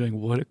first time and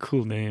going, "What a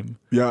cool name!"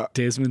 Yeah,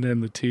 Desmond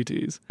and the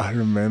Tutus. I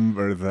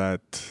remember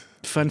that.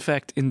 Fun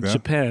fact: in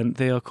Japan,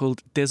 they are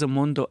called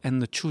Desamondo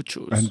and the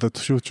Chuchus. And the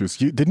Chuchus.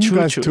 Didn't you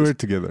guys tour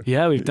together?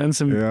 Yeah, we've done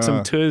some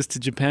tours to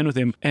Japan with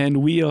them, and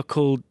we are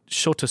called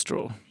Shorter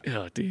Straw.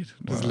 Oh, dude,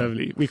 it was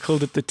lovely. We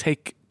called it the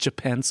Take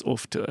Japans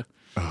Off tour.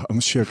 I'm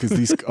sure because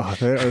these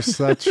they are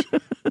such.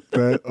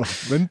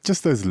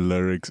 Just those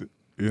lyrics,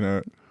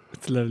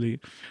 It's lovely.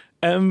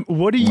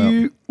 What do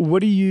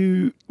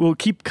you? We'll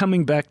keep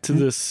coming back to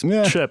this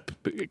trip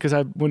because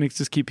I want to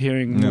just keep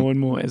hearing more and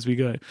more as we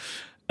go.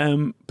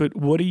 But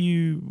are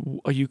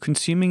you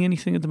consuming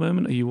anything at the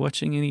moment? Are you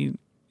watching any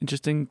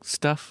interesting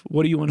stuff?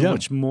 What do you want to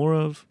watch more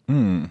of?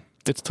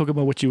 Let's talk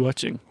about what you're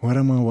watching. What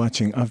am I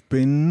watching? I've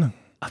been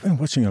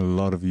watching a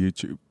lot of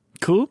YouTube.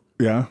 Cool.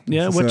 Yeah.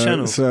 Yeah. What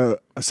channels? So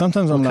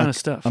sometimes what kind of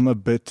stuff? I'm a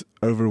bit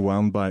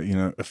overwhelmed by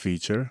a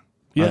feature.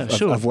 Yeah,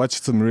 sure. I've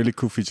watched some really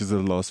cool features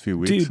in the last few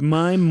weeks. Dude,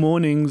 my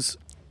mornings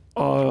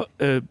are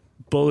a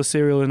bowl of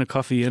cereal and a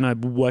coffee, and I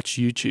watch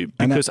YouTube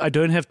because I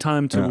don't have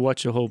time to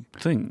watch a whole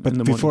thing. But in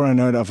the before morning.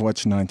 I know it, I've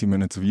watched 90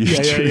 minutes of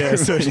YouTube. Yeah.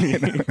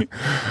 Certainly.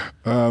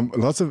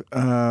 Lots of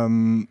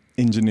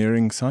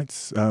engineering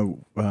sites.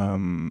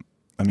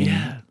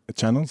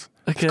 Channels.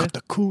 Okay. It's got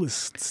the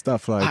coolest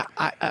stuff. Like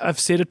I've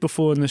said it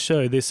before in the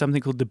show. There's something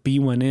called the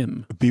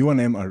B1M.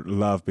 B1M, I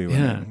love B1M.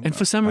 Yeah, and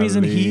for some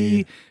reason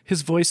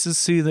his voice is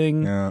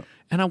soothing. Yeah.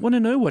 And I want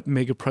to know what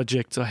mega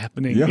projects are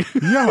happening. Yeah,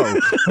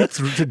 that's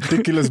a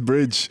ridiculous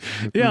bridge.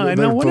 Yeah, and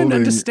I want to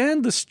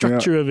understand the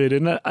structure of it.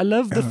 And I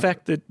love the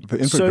fact that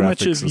so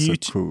much of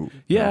YouTube. Cool.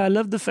 I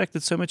love the fact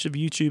that so much of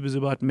YouTube is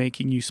about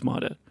making you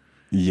smarter.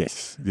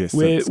 Yes.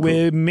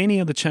 Where many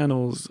of the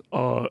channels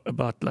are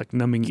about like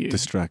numbing you,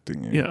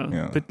 distracting you.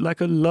 Yeah. But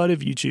like a lot of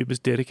YouTube is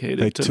dedicated.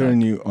 They to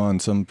turn you on.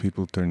 Some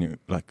people turn you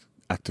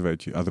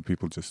activate you. Other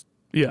people just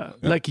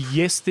like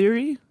Yes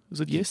Theory.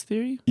 Was it Yes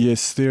Theory?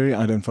 Yes Theory.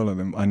 I don't follow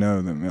them. I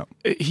know them.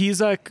 Yeah. He's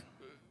like,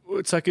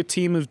 it's like a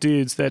team of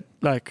dudes that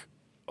like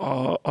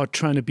are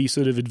trying to be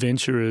sort of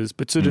adventurers,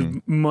 but sort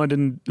of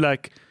modern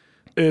like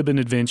urban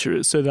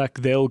adventurers. So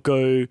like they'll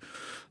go.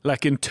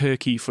 Like in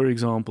Turkey, for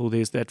example,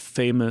 there's that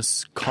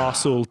famous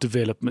castle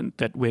development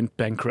that went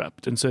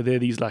bankrupt. And so there are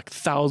these like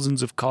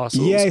thousands of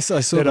castles I saw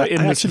that that. are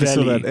in this valley.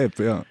 Saw that app,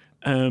 yeah.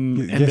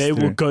 And they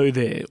will go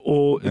there.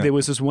 Or there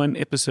was this one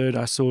episode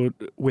I saw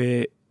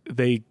where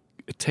it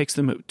takes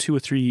them 2 or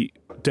 3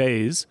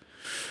 days,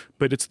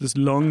 but it's this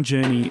long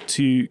journey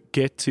to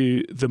get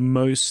to the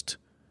most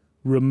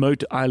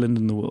remote island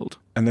in the world.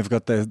 And they've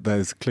got those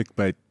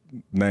clickbait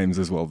names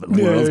as well.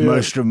 The world's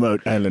most remote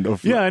island.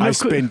 I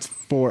spent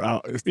 4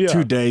 hours,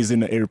 2 days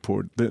in the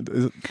airport.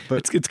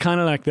 It's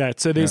kind of like that.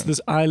 So there's this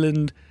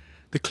island.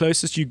 The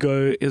closest you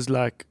go is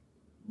like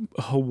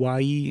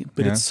Hawaii,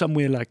 but it's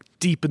somewhere like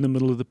deep in the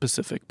middle of the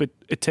Pacific. But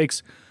it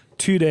takes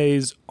 2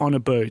 days on a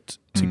boat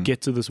to get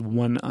to this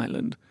one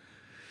island.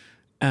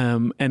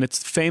 And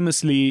it's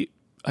famously,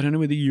 I don't know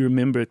whether you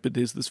remember it, but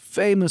there's this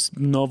famous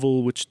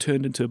novel which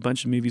turned into a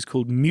bunch of movies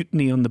called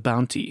Mutiny on the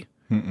Bounty.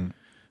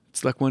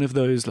 It's like one of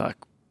those like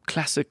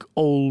classic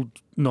old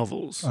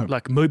novels,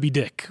 like Moby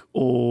Dick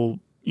or,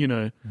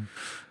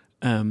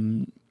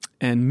 and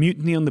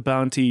Mutiny on the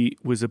Bounty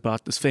was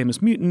about this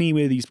famous mutiny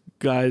where these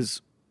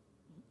guys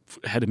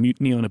had a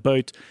mutiny on a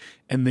boat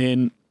and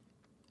then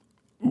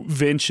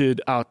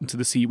ventured out into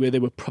the sea where they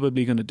were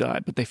probably going to die,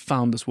 but they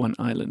found this one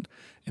island.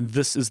 And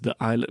this is the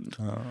island,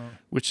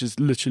 which is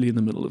literally in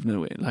the middle of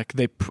nowhere. Like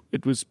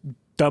it was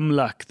dumb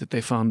luck that they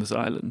found this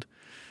island.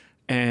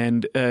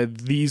 And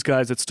these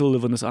guys that still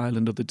live on this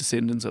island are the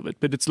descendants of it.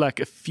 But it's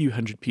like a few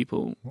hundred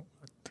people,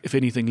 if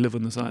anything, live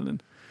on this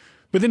island.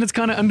 But then it's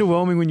kind of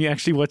underwhelming when you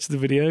actually watch the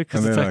video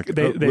because it's like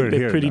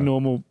they're pretty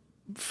normal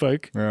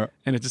folk. Yeah.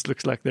 And it just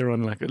looks like they're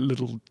on like a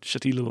little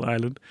shitty little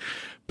island.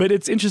 But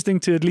it's interesting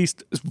to at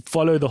least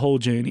follow the whole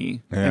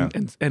journey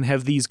and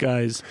have these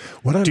guys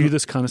do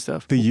this kind of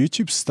stuff. The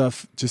YouTube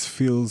stuff just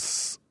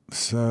feels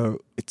so...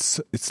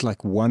 It's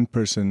like one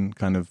person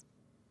kind of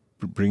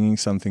bringing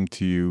something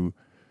to you.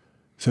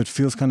 So it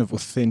feels kind of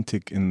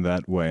authentic in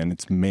that way, and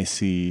it's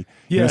messy.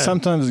 Yeah,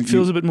 sometimes it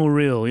feels a bit more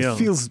real. Yeah, it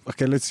feels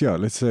okay. Let's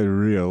say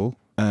real,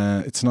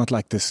 it's not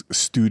like this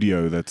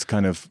studio that's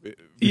kind of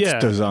it's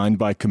designed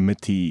by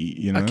committee.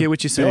 You know, I get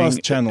what you're There are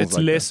saying. channels It's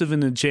like less that. of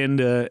an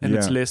agenda, and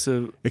it's Yeah. less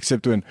of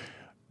Except when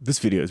this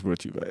video is brought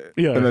to you by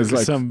and there's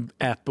like some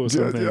app or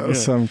something. Yeah.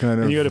 some kind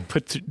of. And you got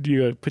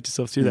to put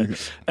yourself through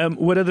that.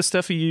 What other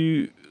stuff are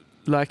you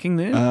liking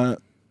there?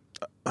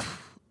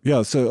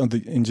 Yeah, so on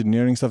the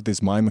engineering stuff,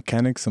 there's My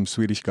Mechanic, some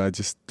Swedish guy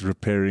just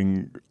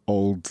repairing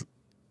old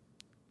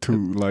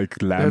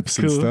like lamps That's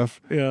and cool. stuff.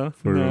 Yeah,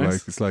 For nice.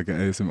 like it's like an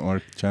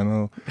ASMR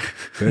channel.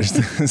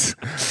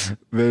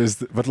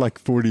 But like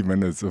 40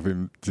 minutes of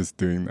him just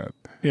doing that.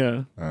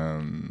 Yeah,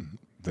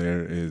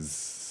 There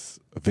is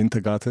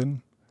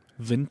Wintergarten.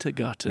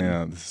 Wintergarten.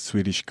 Yeah, this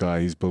Swedish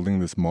guy. He's building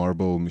this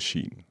marble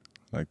machine,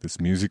 like this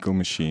musical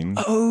machine.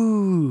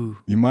 Oh,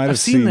 You might have I've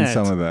seen seen that.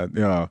 some of that.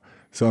 Yeah.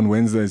 So on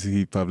Wednesdays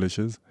he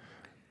publishes.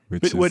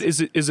 Which but what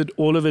is it? Is it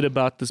all of it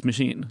about this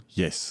machine?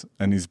 Yes,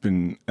 and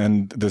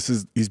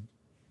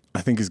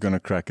I think he's gonna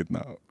crack it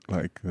now.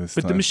 Like this.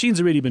 But the time. machine's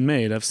already been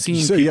made. I've seen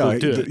So people yeah,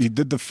 do it. he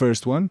did the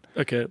first one,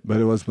 Okay, but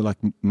it was like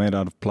made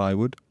out of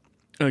plywood.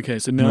 okay.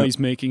 So now No, he's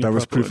making That a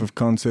was proper proof one. of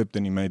concept,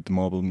 and he made the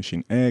marble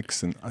machine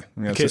X. And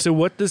Okay, so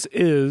what this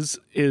is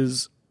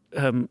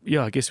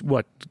I guess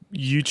what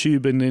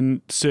YouTube and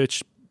then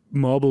search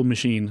marble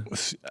machine.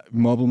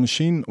 marble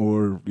machine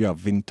or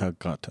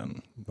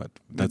Wintergarten, but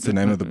that's the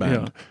name of the band.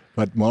 Yeah.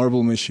 But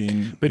marble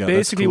machine. But yeah, that's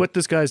basically, cool. what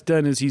this guy's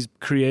done is he's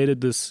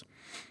created this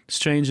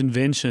strange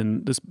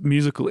invention, this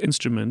musical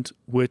instrument,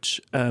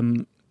 which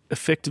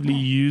effectively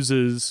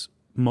uses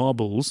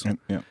marbles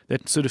Yeah.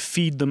 that sort of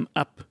feed them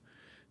up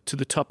to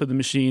the top of the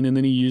machine, and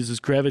then he uses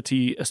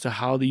gravity as to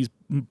how these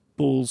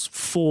balls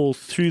fall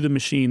through the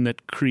machine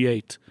that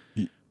create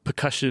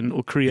percussion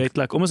or create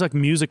like almost like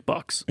music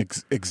box.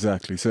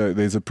 Exactly. So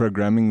there's a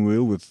programming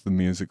wheel with the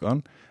music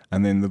on,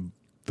 and then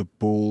the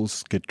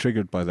balls get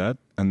triggered by that,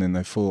 and then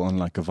they fall on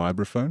like a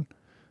vibraphone,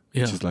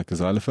 Yeah. which is like a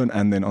xylophone,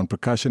 and then on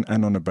percussion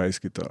and on a bass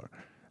guitar.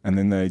 And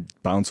then they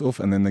bounce off,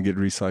 and then they get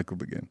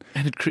recycled again.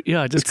 And it just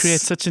It's-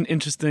 creates such an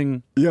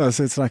interesting Yeah,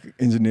 so it's like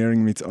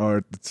engineering meets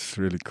art. It's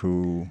really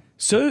cool.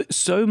 so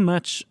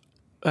much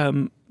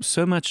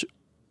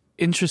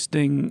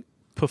interesting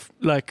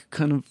like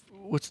kind of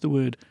what's the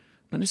word,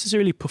 not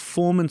necessarily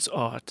performance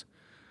art,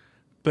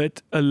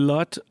 but a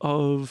lot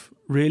of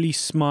really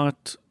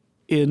smart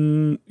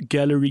in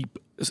gallery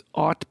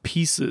art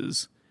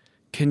pieces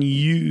can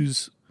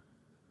use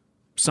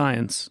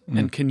science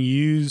and can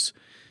use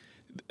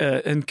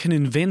and can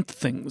invent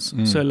things.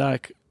 So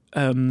like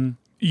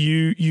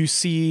you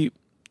see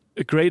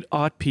a great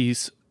art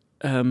piece,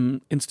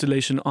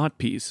 installation art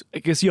piece. I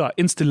guess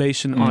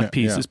installation art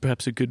piece is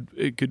perhaps a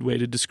good way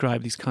to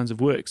describe these kinds of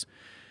works.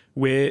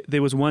 Where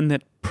there was one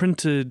that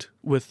printed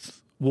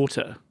with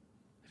water.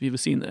 Have you ever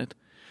seen that?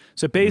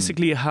 So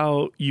basically,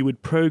 how you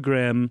would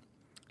program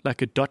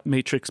like a dot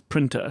matrix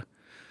printer,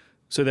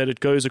 so that it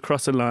goes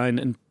across a line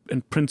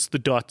and prints the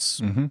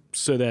dots,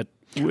 so that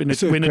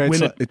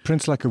it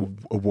prints like a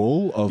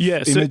wall of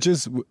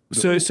images.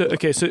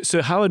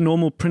 So how a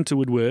normal printer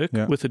would work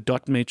Yeah. with a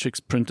dot matrix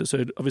printer.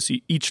 So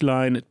obviously each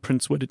line it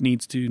prints what it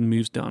needs to and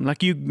moves down,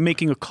 like you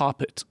making a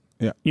carpet.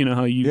 Yeah. You know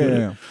how you would.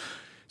 Yeah.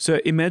 So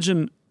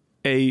imagine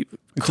a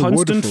It's a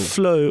constant waterfall.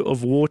 flow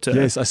of water.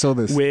 Yes, I saw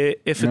this. Where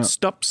if Yeah. it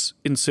stops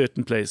in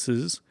certain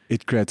places,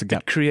 It creates a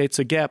gap. it creates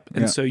a gap,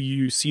 and Yeah. so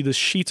you see this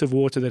sheet of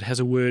water that has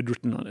a word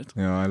written on it.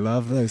 Yeah, I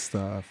love this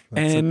stuff.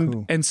 That's and so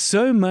cool. and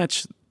so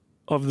much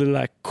of the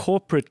like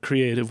corporate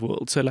creative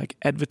world, so like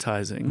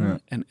advertising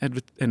Yeah.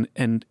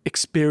 and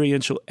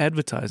experiential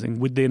advertising,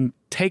 would then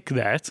take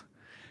that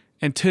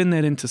and turn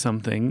that into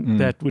something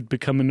that would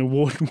become an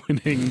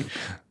award-winning,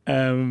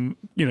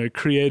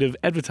 creative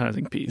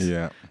advertising piece.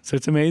 Yeah. So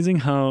it's amazing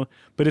how,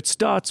 but it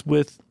starts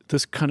with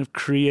this kind of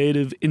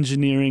creative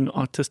engineering,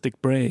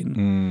 artistic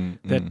brain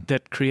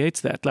that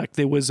creates that. Like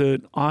there was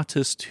an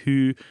artist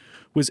who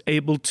was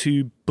able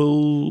to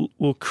build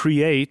or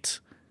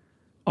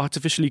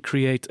artificially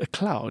create a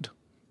cloud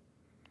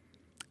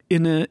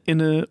in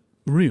a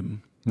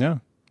room Yeah.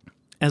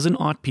 as an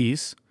art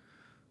piece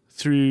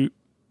through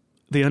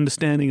the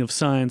understanding of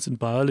science and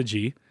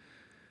biology,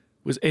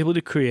 was able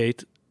to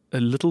create a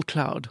little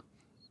cloud,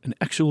 an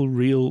actual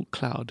real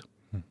cloud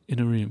in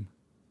a room.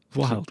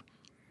 Wild.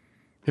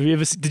 Did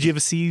you ever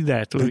see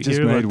that? Or They just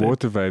hear about made that?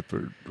 water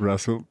vapor,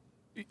 Russell.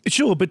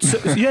 Sure, but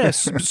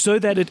so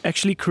that it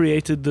actually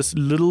created this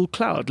little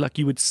cloud, like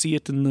you would see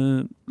it in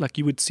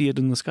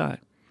the sky.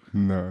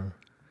 No.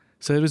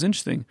 So it was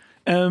interesting.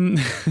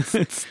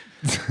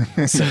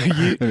 So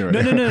Anyway.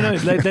 no,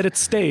 like that it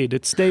stayed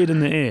in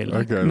the air,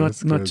 like Okay, not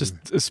that's not crazy.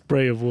 just a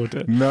spray of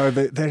water. No,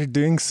 they're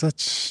doing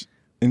such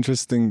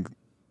interesting.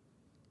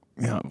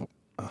 Yeah,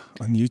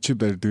 on YouTube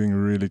they're doing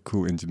really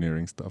cool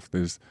engineering stuff.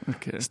 There's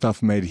Okay,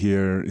 stuff made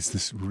here. It's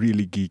this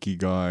really geeky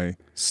guy.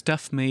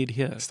 stuff made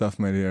here. Stuff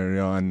made here,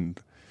 yeah,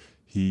 and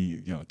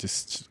he,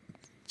 just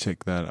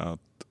check that out.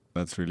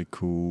 That's really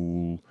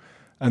cool.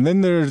 And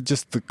then there are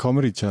just the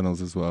comedy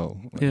channels as well.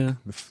 Like, Yeah.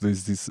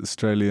 there's these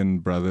Australian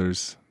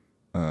brothers,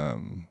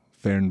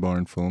 Fair and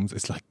Barn Films.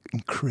 It's like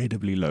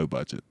incredibly low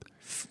budget.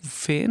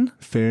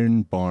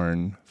 Fern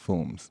Barn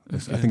Films.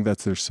 Okay. I think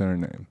that's their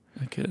surname.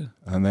 Okay.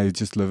 And they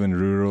just live in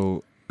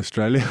rural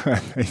Australia.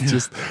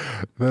 And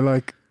they're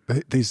like,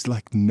 there's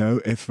like no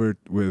effort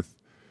with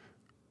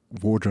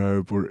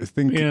wardrobe or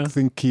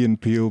think Key and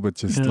Peele, but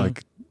just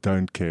like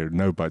don't care,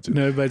 no budget.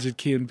 No budget,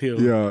 Key and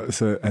Peele. Yeah.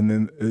 So, and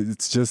then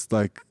it's just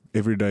like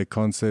everyday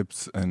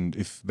concepts. And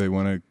if they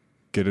want to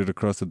get it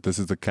across that this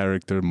is the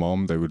character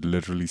mom, they would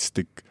literally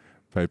stick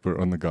paper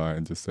on the guy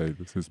and just say,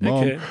 this is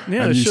mom. Okay.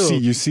 Yeah, and sure.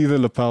 you see the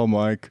lapel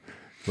mic,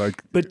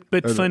 like, But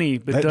funny,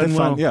 but they're done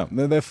well. fun, yeah,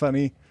 they're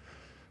funny.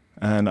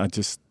 And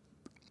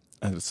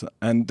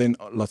and then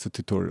lots of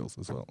tutorials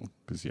as well,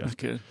 because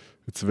Okay.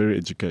 it's a very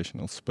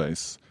educational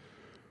space.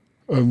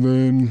 And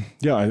then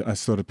I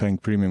started paying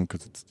premium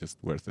because it's just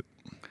worth it.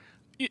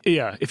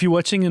 Yeah, if you're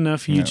watching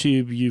enough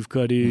YouTube, you've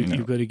got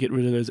to get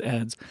rid of those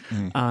ads.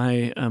 Mm.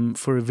 I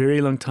for a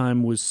very long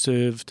time was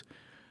served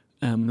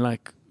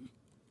like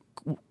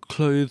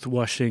clothes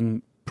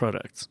washing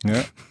products,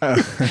 Yeah.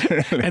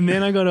 and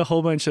then I got a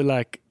whole bunch of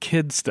like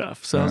kid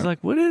stuff. So I was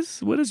like, what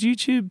does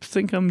YouTube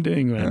think I'm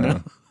doing right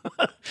now?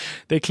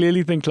 They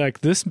clearly think like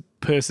this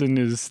person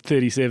is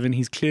 37.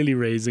 He's clearly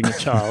raising a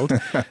child.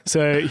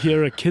 So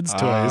here are kids'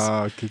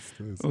 toys, Kids'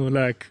 toys. or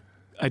like.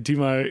 I do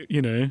my,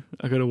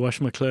 I got to wash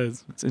my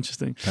clothes. It's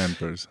interesting.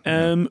 Pampers.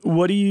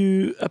 What are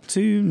you up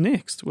to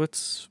next?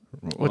 What's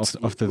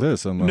after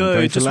this? I'm no,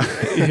 going just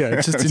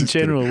to just in Just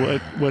general.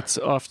 What's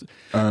after?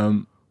 Are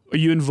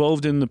you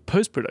involved in the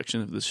post production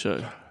of this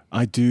show?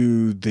 I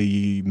do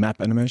the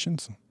map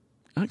animations.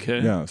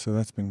 Okay. Yeah, so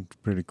that's been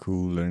pretty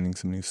cool. Learning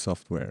some new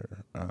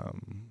software,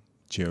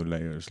 geo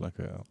layers, like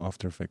a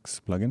After Effects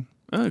plugin.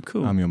 Oh,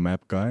 cool. I'm your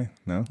map guy.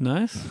 No,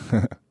 Nice.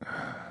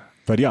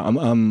 but yeah,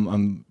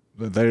 I'm.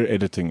 They're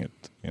editing it,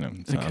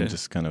 So Okay. I'm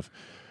just kind of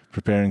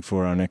preparing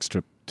for our next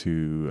trip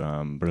to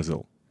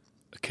Brazil.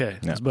 Okay.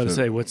 I Yeah, was about to so-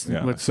 say what's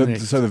so,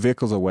 next? so the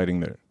vehicles are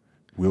waiting there.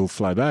 We'll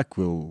fly back.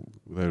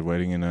 They're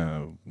waiting in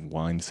a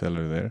wine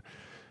cellar there,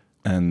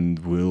 and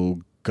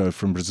we'll go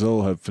from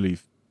Brazil, hopefully,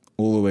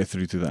 all the way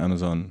through to the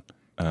Amazon,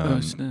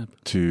 snap.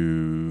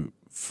 to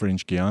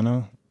French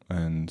Guiana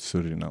and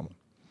Suriname,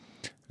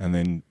 and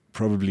then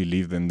probably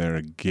leave them there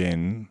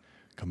again,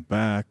 come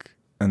back,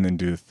 and then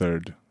do the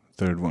third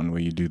one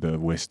where you do the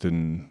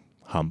Western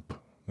hump,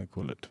 they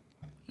call it,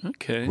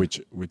 Okay.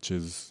 which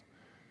is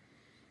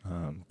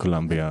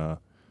Colombia,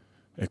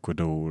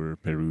 Ecuador,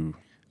 Peru.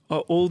 Are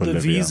all the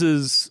Bolivia.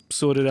 visas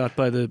sorted out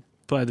by the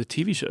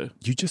TV show?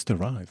 You just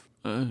arrive.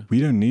 Oh, We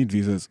don't need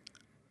visas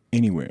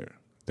anywhere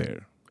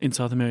there. in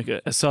South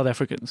America, as South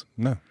Africans.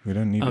 No, we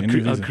don't need Our, any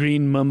our visa.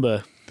 green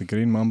mamba. The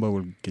green mamba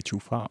will get you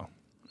far.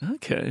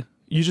 Okay.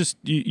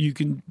 You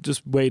can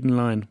just wait in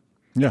line.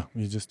 Yeah,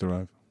 you just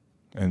arrive,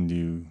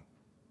 and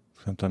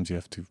sometimes you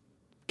have to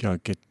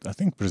get. I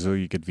think Brazil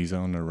you get visa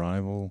on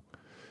arrival,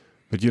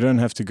 but you don't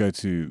have to go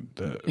to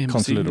the Embassy,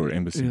 consulate or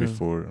embassy yeah.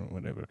 before or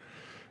whatever.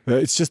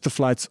 It's just the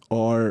flights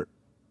are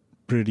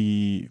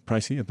pretty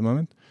pricey at the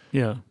moment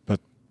Yeah.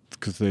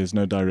 because there's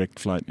no direct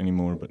flight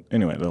anymore. But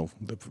anyway,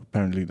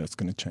 apparently that's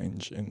going to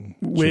change in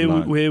Where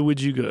July. where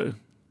would you go?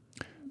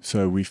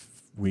 So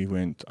we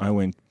went. I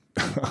went.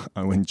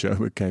 I went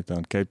Joburg,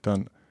 Cape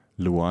Town,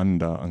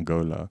 Luanda,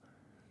 Angola,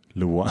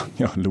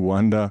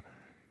 Luanda,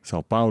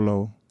 Sao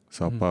Paulo,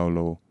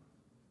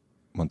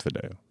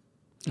 Montevideo.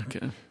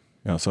 Okay.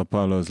 Yeah, Sao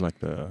Paulo is like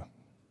the,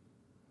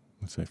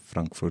 let's say,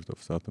 Frankfurt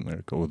of South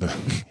America, or the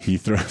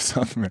Heathrow of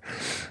South America.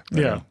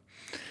 Yeah.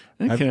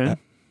 Okay.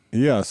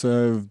 Yeah,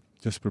 so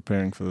just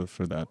preparing for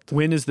that.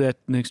 When is that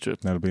next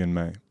trip? That'll be in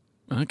May.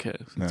 Okay,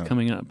 so it's Yeah.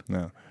 coming up.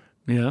 No.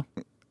 Yeah.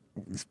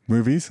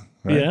 Movies?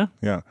 Right? Yeah.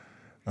 Yeah.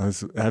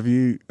 Have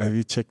you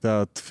checked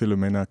out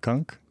Philomena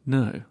Kank?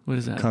 No. What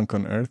is that? Kank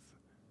on Earth?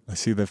 I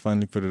see they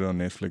finally put it on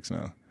Netflix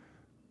now.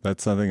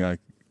 That's something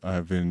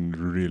I've been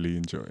really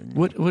enjoying.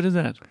 What is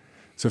that?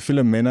 So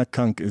Philomena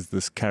Kank is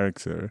this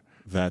character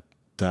that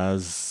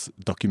does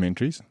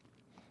documentaries.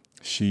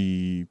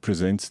 She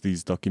presents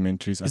these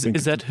documentaries.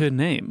 Is that her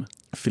name?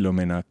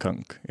 Philomena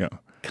Kank? Yeah.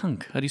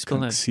 Kunk. How do you spell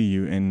Kank, that?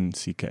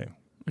 C-U-N-C-K.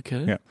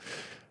 Okay. Yeah.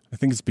 I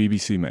think it's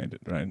BBC made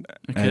it, right?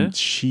 Okay. And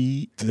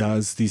she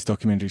does these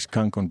documentaries,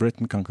 Kank on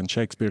Britain, Kank on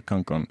Shakespeare,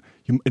 Kank on...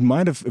 it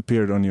might have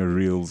appeared on your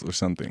reels or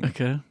something.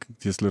 Okay.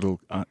 Just little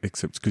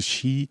excerpts. Because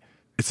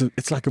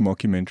it's like a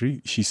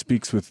mockumentary. She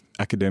speaks with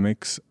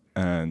academics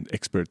and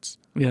experts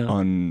Yeah.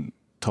 on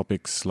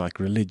topics like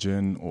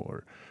religion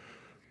or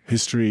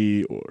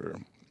history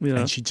Yeah.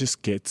 and she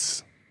just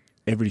gets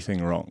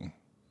everything wrong.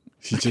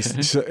 She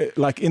just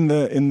like in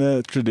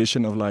the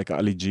tradition of like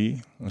Ali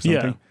G or something.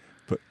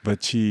 Yeah.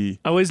 But she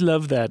I always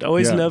love that. I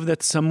always Yeah. love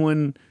that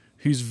someone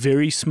who's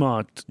very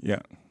smart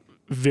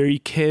very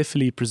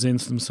carefully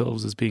presents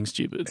themselves as being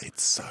stupid.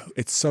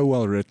 it's so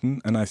well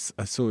written, and I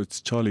saw it's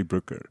Charlie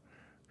Brooker,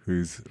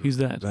 who's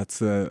that? That's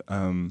the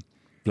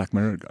Black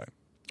Mirror guy.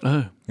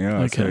 Oh,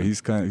 Yeah, so okay.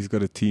 he's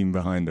got a team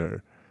behind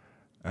her,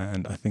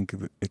 and I think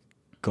it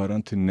got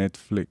onto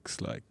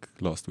Netflix like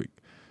last week.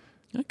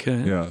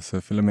 Okay. Yeah, so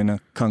Philomena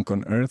Kank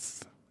on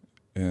Earth,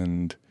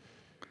 and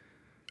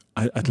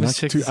I'd Let's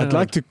check this like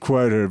out. to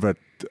quote her, but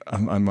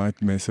I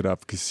might mess it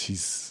up because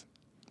she's.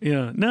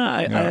 Yeah, no,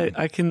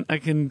 I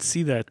can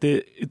see that.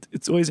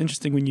 It's always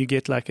interesting when you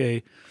get like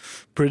a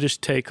British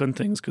take on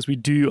things, because we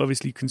do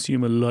obviously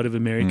consume a lot of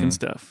American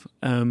stuff,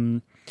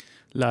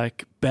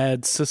 like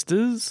Bad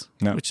Sisters,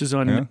 which is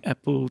on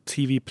Apple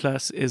TV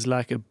Plus, is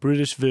like a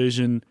British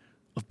version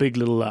of Big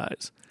Little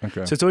Lies.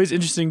 Okay. So it's always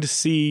interesting to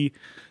see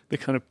the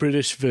kind of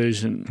British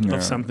version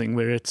of something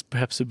where it's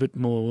perhaps a bit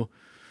more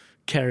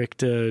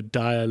character,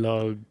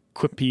 dialogue,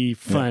 quippy,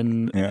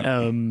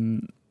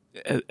 fun.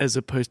 As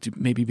opposed to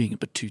maybe being a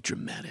bit too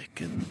dramatic,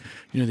 and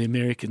the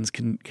Americans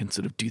can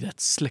sort of do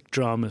that slick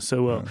drama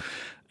so well.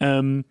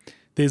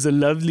 There's a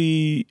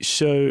lovely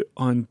show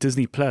on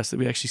Disney Plus that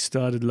we actually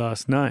started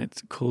last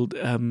night called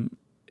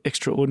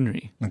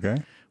Extraordinary. Okay.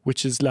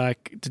 Which is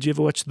like, did you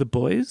ever watch The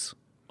Boys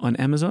on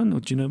Amazon, or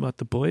do you know about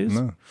The Boys?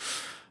 No.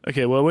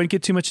 Okay, well, I won't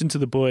get too much into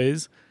The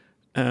Boys,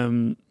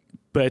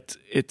 but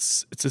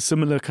it's a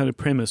similar kind of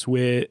premise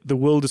where the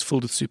world is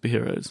filled with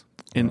superheroes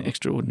in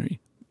Extraordinary,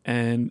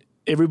 and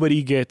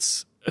everybody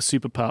gets a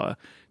superpower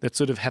that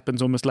sort of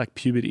happens almost like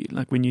puberty.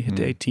 Like when you hit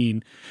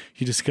 18,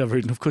 you discover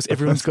it. And of course,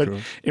 everyone's got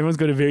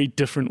a very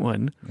different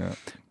one. Yeah.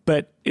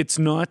 But it's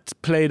not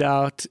played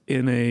out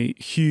in a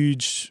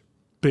huge,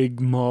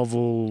 big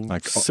Marvel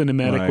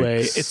cinematic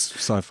way. It's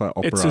sci-fi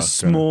opera. It's a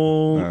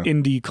small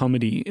indie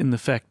comedy in the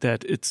fact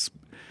that it's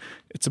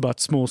about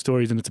small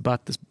stories, and it's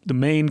about the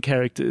main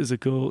character is a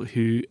girl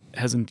who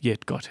hasn't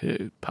yet got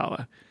her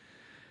power.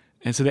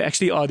 And so there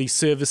actually are these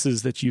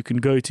services that you can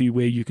go to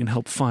where you can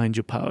help find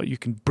your power. You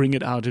can bring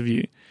it out of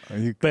you.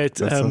 That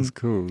sounds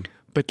cool.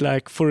 But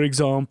like, for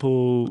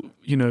example,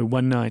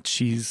 one night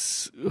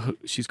she's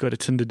got a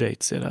Tinder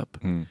date set up.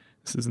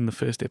 This is in the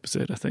first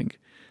episode, I think.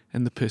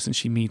 And the person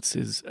she meets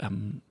is,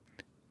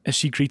 as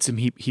she greets him,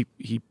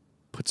 he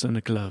puts on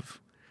a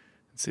glove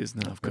and says,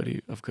 "No, I've got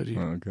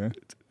to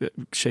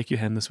shake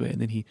your hand this way."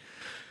 And then he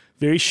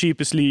very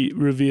sheepishly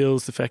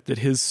reveals the fact that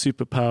his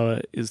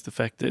superpower is the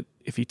fact that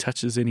if he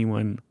touches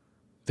anyone,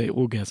 they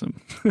orgasm.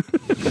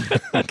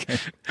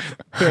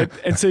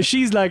 And so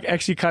she's like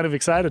actually kind of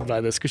excited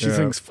by this, because she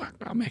thinks, fuck,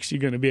 I'm actually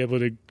going to be able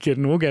to get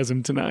an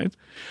orgasm tonight.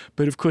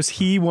 But of course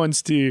he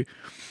wants to,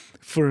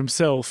 for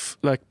himself,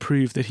 like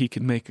prove that he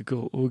can make a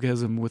girl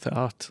orgasm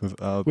without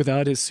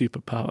his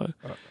superpower.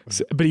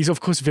 But he's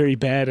of course very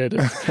bad at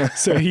it.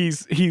 So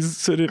he's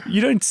sort of, you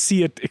don't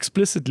see it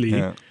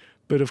explicitly,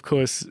 but of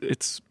course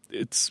it's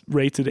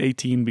rated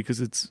 18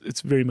 because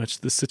it's very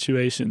much the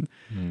situation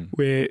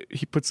where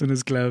he puts on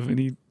his glove and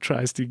he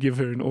tries to give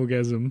her an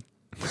orgasm.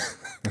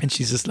 And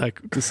she's just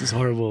like, this is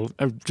horrible.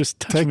 Just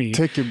touch me.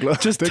 Take your glove.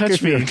 Just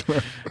touch me.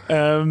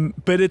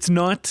 But it's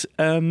not,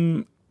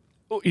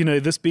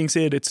 this being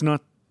said, it's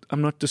not,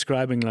 I'm not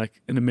describing like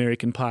an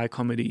American Pie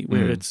comedy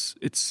where it's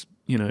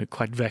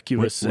quite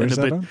vacuous. Where's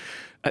that on?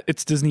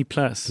 It's Disney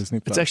Plus.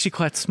 It's actually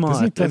quite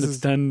smart, and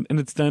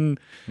it's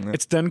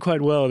done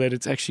quite well. That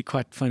it's actually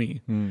quite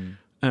funny,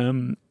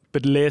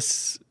 but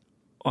less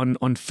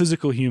on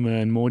physical humor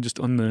and more just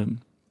on the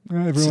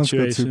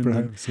situation.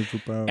 Got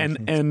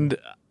superpowers. And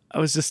I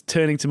was just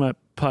turning to my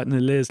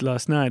partner Les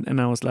last night, and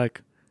I was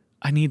like,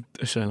 I need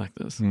a show like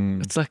this.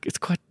 It's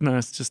quite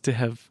nice just to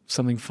have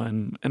something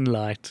fun and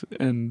light.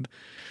 And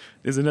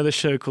there's another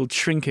show called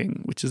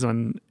Shrinking, which is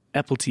on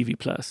Apple TV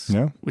Plus,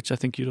 which I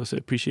think you'd also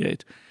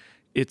appreciate.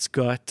 It's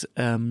got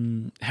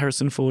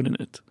Harrison Ford in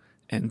it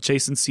and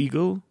Jason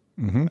Segel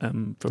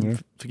from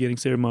Forgetting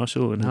Sarah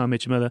Marshall and How I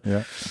Met Your Mother.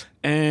 Yeah.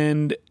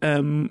 And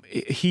Jason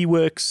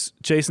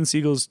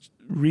Segel's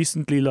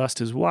recently lost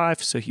his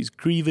wife, so he's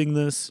grieving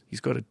this. He's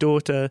got a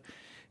daughter,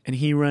 and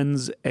he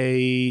runs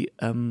a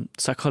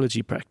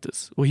psychology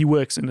practice, or he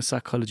works in a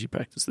psychology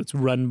practice that's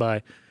run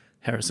by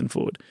Harrison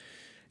Ford.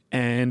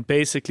 And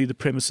basically the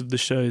premise of the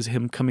show is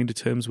him coming to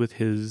terms with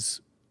his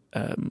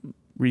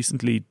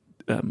recently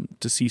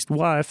deceased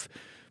wife,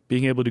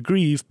 being able to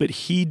grieve, but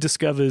he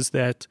discovers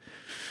that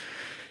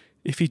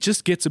if he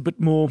just gets a bit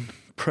more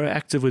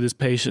proactive with his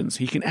patients,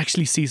 he can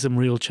actually see some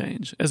real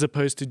change, as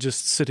opposed to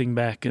just sitting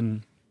back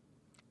and,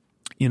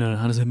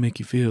 how does that make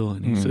you feel?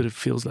 And he sort of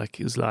feels like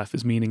his life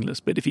is meaningless.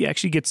 But if he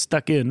actually gets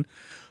stuck in,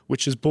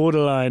 which is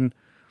borderline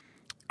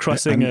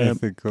crossing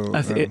unethical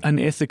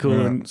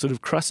and sort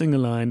of crossing the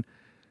line,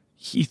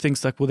 he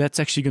thinks like, well, that's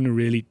actually going to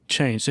really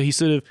change. So he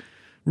sort of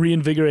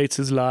reinvigorates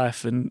his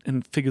life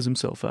and figures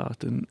himself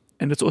out. And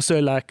it's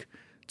also like,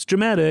 it's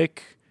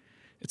dramatic.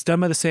 It's done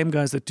by the same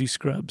guys that do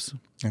Scrubs.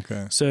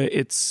 Okay. So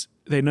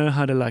they know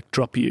how to like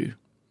drop you.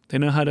 They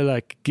know how to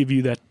like give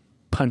you that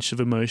punch of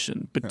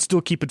emotion, but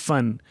still keep it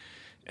fun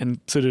and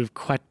sort of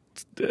quite,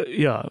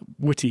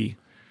 witty.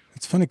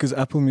 It's funny because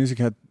Apple Music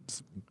had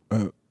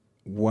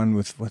one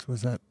with, what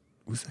was that?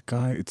 Who's that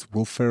guy? It's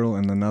Will Ferrell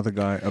and another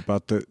guy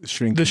about the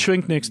shrink. The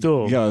Shrink Next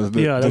Door. Yeah,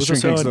 that was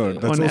Shrink also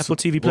Next Door. on Apple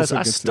TV Plus.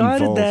 I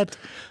started that,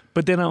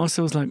 but then I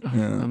also was like,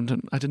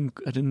 that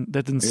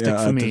didn't stick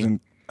for me.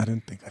 I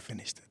didn't think I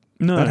finished it.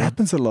 No, that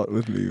happens a lot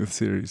with me with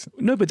series.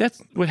 No, but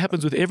that's what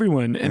happens with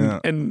everyone.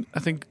 And I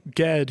think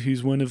Gad,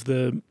 who's one of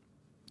the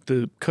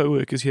the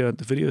co-workers here at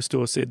the video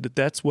store said that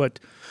that's what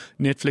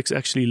Netflix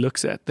actually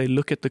looks at. They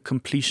look at the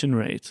completion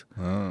rate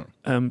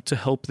to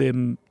help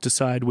them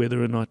decide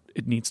whether or not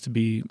it needs to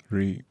be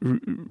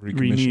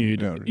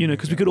renewed. Yeah,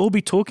 because we could all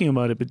be talking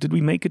about it, but did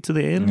we make it to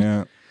the end?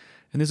 Yeah.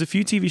 And there's a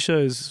few TV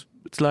shows.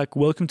 It's like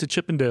Welcome to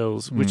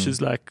Chippendales, which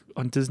is like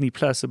on Disney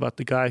Plus about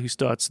the guy who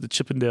starts the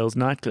Chippendales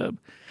nightclub.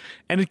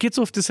 And it gets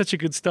off to such a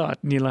good start.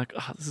 And you're like,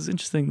 this is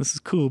interesting. This is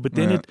cool. But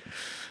then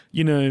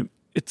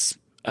it's,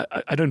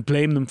 I don't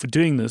blame them for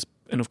doing this.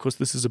 And of course,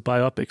 this is a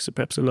biopic, so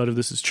perhaps a lot of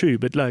this is true.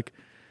 But like,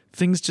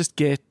 things just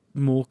get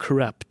more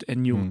corrupt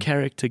and your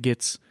character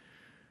gets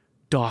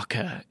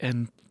darker.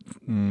 And,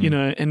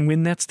 and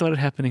when that started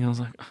happening, I was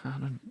like,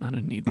 I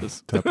don't need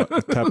this. Tap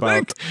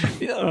out.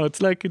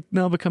 It's like it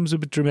now becomes a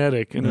bit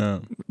dramatic.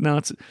 And now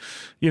it's,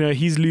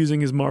 he's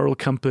losing his moral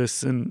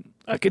compass. And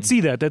I could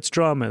see that. That's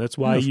drama. That's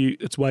why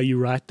you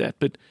write that.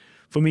 But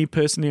for me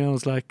personally, I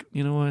was like,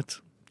 you know what?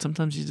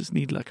 Sometimes you just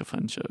need like a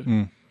fun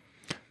show.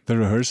 The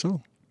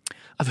rehearsal?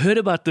 I've heard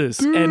about this.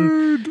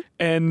 Dude.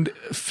 And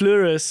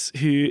Fleuris,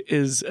 who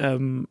is I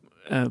know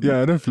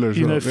Fleuris.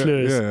 You know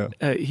Fleuris.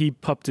 Yeah. He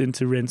popped in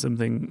to rent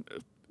something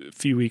a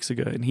few weeks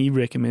ago, and he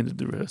recommended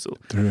the rehearsal.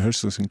 The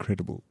rehearsal is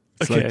incredible.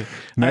 It's okay. like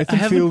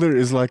Nathan Fielder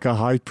is like a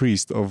high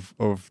priest of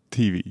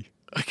TV.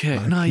 Okay.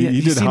 Like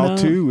he did How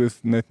To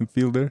with Nathan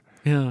Fielder.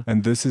 Yeah.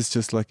 And this is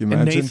just like,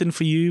 imagine. And Nathan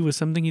For You was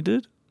something he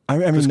did? I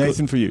mean,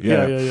 Nathan For You.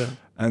 Yeah. Yeah.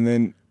 And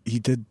then he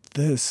did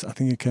this. I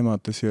think it came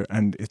out this year.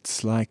 And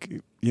it's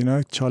like,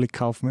 Charlie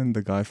Kaufman,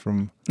 the guy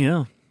from...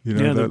 Yeah.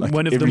 Like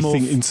one of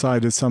everything the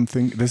inside is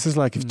something. This is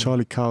like if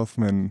Charlie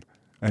Kaufman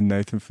and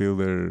Nathan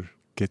Fielder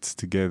gets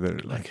together.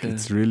 Like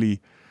it's really...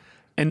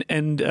 And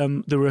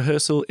the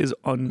rehearsal is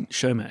on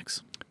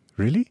Showmax.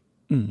 Really?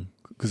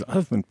 Because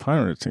I've been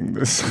pirating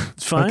this.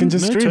 It's fine. I can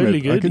just stream totally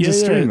it. Good. I can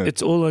just stream it.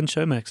 It's all on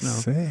Showmax now.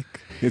 Sick.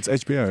 It's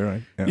HBO,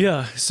 right?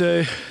 Yeah.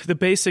 So the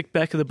basic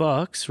back of the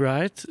box,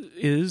 right,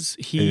 is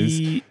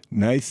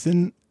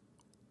Nathan.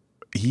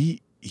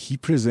 He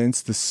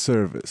presents the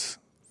service.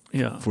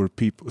 Yeah. For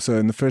people. So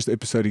in the first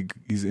episode,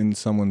 he's in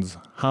someone's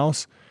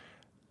house,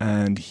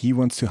 and he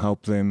wants to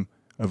help them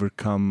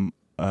overcome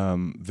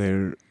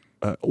their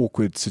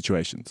awkward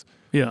situations.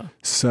 Yeah.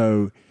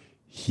 So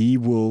he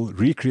will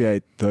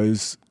recreate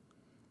those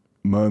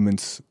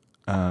moments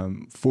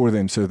for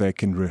them so they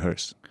can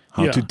rehearse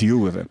how to deal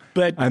with them.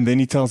 And then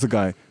he tells the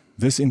guy,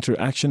 this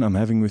interaction I'm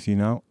having with you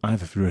now,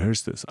 I've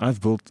rehearsed this.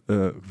 I've built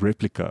a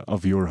replica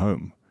of your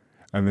home.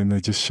 And then they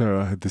just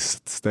show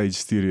this stage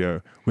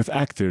studio with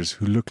actors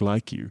who look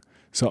like you.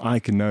 So I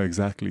can know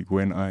exactly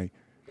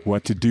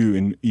what to do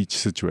in each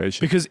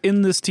situation. Because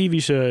in this TV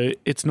show,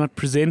 it's not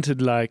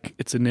presented like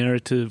it's a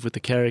narrative with a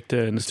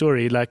character and a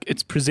story. Like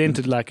it's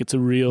presented like it's a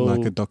real...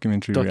 Like a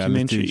documentary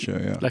reality show,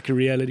 yeah. Like a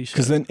reality show.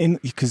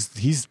 Because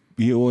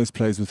he always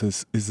plays with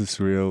this, is this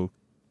real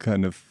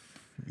kind of...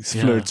 He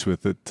flirts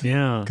with it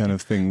kind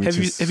of thing, which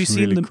is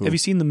really cool. Have you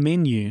seen The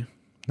Menu?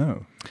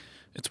 No.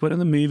 It's one of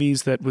the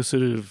movies that was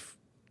sort of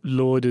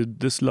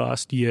lauded this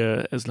last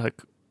year as like,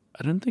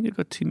 I don't think it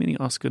got too many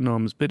Oscar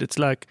noms, but it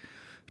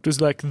was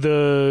like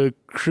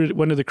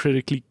one of the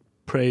critically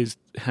praised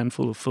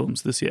handful of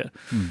films this year.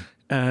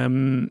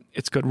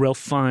 It's got Ralph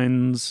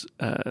Fiennes,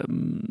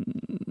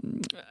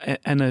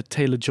 Anna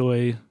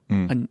Taylor-Joy,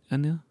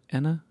 Anya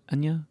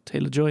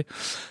Taylor-Joy,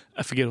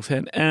 I forget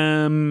offhand.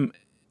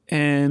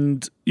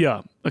 And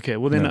yeah, okay,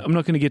 well then I'm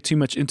not going to get too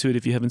much into it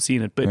if you haven't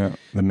seen it, but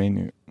The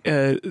Menu.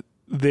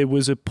 There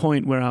was a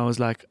point where I was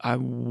like, I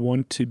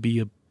want to be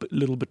a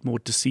little bit more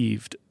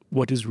deceived.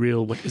 What is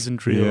real? What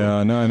isn't real?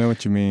 Yeah, no, I know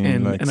what you mean.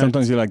 And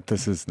sometimes you're like,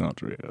 this is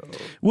not real.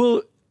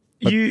 Well,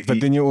 but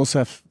then you also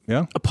have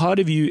a part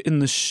of you in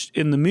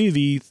the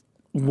movie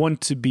want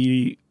to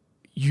be.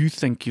 You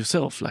think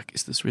yourself like,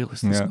 is this real?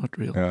 Is this not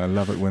real? Yeah, I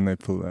love it when they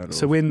pull that off.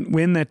 So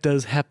when that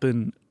does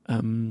happen,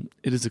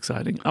 it is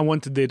exciting. I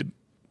wanted the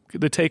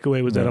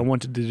takeaway was that I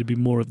wanted there to be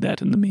more of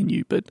that in The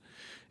Menu, but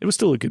it was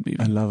still a good movie.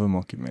 I love a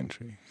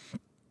mockumentary.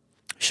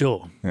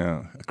 Sure.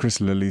 Yeah, Chris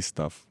Lilly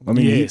stuff. I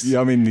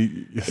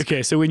mean, yes.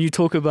 Okay, so when you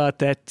talk about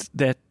that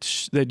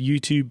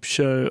YouTube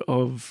show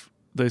of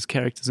those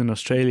characters in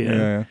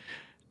Australia,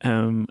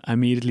 I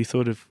immediately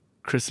thought of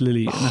Chris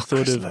Lilly,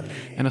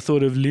 and I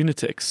thought of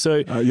Lunatics.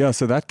 So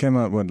so that came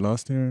out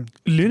last year.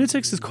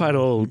 Lunatics is quite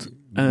old.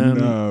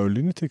 No,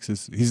 Lunatics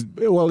is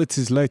it's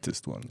his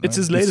latest one. Right? It's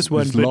his latest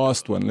one. His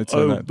last one. Let's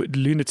say that. But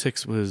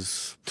Lunatics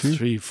was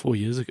 3-4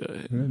 years ago.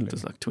 Really? It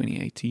was like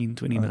 2018,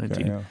 2019.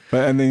 Okay,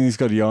 yeah. And then he's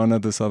got Jana,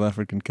 the South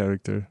African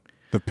character,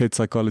 the pet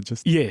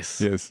psychologist.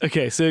 Yes.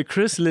 Okay, so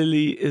Chris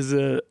Lilly is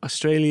an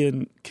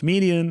Australian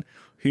comedian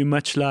who,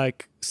 much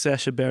like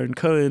Sacha Baron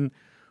Cohen,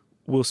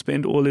 will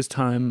spend all his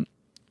time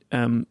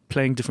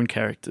playing different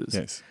characters.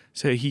 Yes.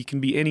 So he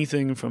can be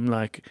anything from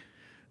like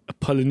a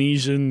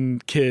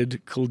Polynesian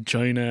kid called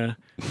Jonah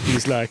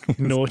who's like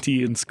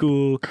naughty in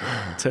school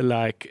to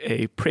like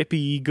a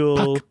preppy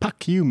girl.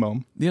 Puck you,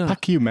 Mom. Yeah.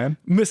 Puck you, man.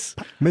 Miss.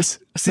 I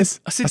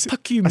said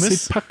puck you, miss. I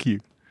said puck you.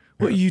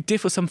 What, are you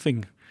deaf or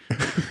something?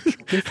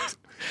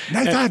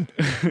 Nathan!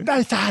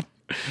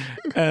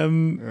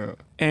 Yeah.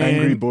 And,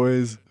 Angry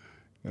Boys.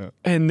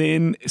 And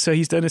then, so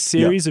he's done a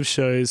series of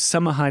shows.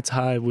 Summer Heights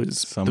High was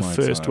Summer the Heights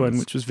first High one, was-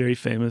 which was very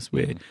famous,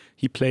 where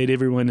he played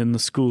everyone in the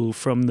school,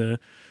 from the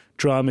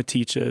drama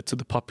teacher to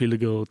the popular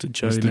girl to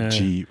Jonah. Mr.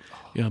 G.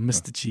 Yeah,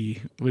 Mr.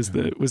 G was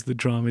the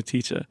drama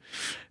teacher.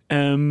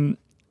 And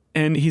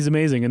he's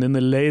amazing. And then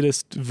the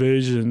latest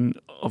version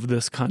of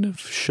this kind of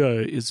show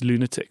is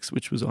Lunatics,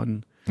 which was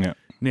on Yeah.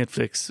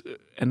 Netflix.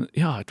 And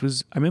yeah, it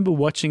was, I remember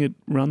watching it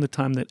around the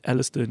time that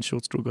Alistair and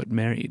Short Straw got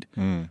married.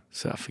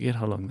 So I forget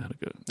how long that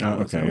ago.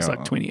 It was like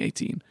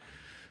 2018,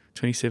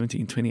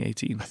 2017,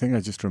 2018. I think I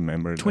just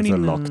remember it as a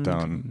 2019.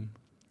 lockdown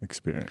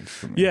experience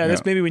for me. Yeah,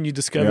 that's maybe when you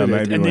discovered Yeah, it.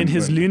 maybe And then when-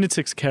 his when-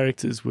 Lunatics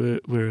characters were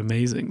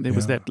amazing. There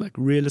was Yeah. that like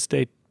real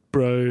estate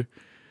bro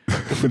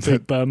with the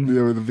big bum.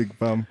 Yeah, with a big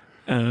bum.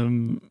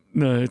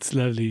 No, it's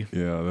lovely.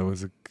 Yeah, there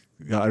was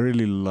I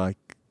really like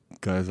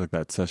guys like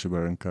that, Sacha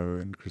Baron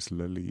Cohen and Chris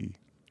Lilly.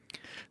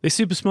 They're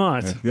super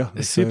smart. Yeah,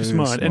 They're super so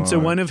smart. And so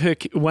smart.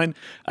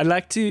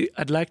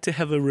 I'd like to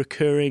have a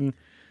recurring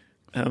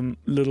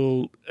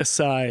little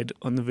aside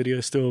on the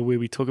video store where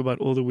we talk about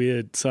all the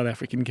weird South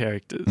African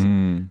characters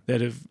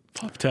that have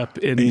popped up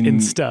in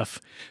stuff,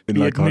 in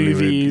be like it Hollywood.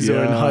 movies or in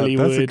Yeah, that's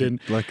Hollywood,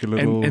 like a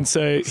little and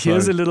so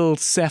here's side. a little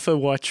Sappho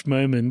Watch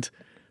moment.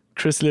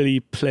 Chris Lilly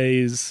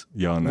plays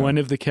Yana. one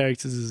of the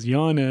characters is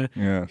Yana,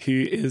 Yeah.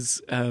 who is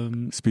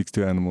Speaks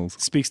to animals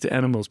speaks to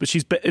animals, but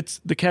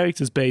it's the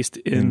character's based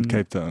in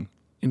Cape Town.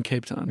 in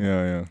Cape Town,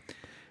 Yeah.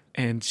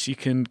 and she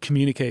can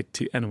communicate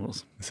to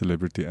animals.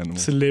 Celebrity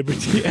animals.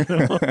 Celebrity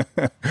animal.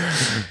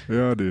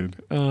 Yeah, dude.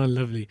 Oh,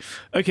 lovely.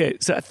 Okay,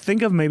 so I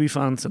think I've maybe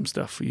found some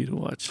stuff for you to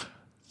watch.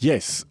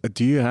 Yes.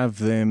 Do you have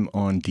them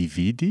on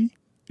DVD?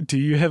 Do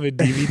you have a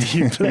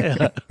DVD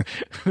player?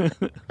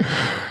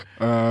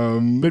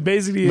 But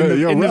basically,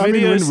 in the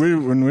videos,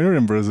 when we're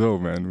in Brazil,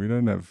 man, we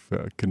don't have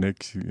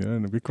connection. You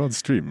know, we can't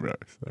stream, bro.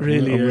 So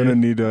Really, I'm gonna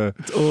need a.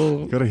 it's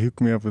all. Gotta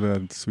hook me up with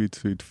that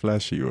sweet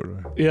flashy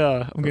or.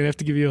 Yeah, I'm gonna have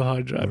to give you a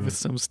hard drive with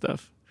some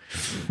stuff.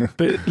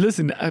 But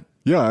listen,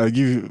 Yeah, I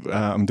give you.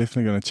 I'm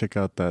definitely gonna check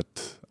out that.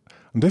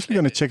 I'm definitely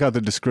going to check out the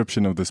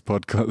description of this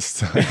podcast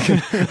so I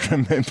can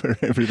remember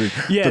everything.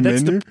 yeah,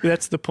 the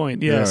that's the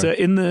point. Yeah. Yeah. So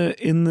in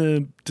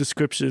the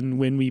description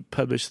when we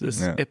publish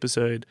this Yeah.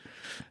 episode,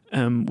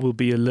 will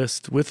be a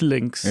list with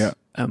links Yeah.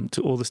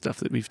 to all the stuff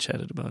that we've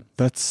chatted about.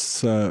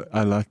 That's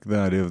I like the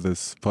idea of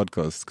this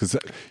podcast because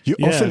you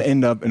Yeah. often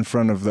end up in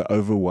front of the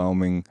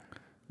overwhelming.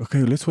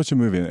 Okay, let's watch a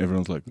movie, and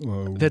everyone's like,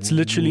 oh, That's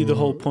literally the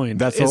whole point.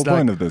 That's the is whole like-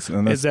 point of this,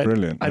 and is that's that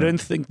brilliant. I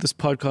don't think this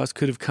podcast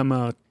could have come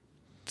out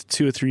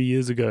 2 or 3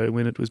 years ago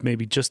when it was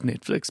maybe just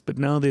Netflix, but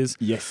now there's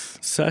Yes.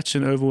 such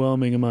an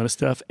overwhelming amount of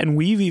stuff. And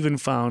we've even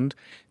found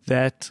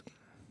that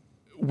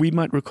we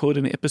might record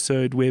an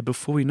episode where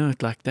before we know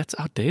it, like that's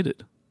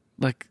outdated.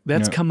 Like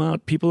that's Yeah. come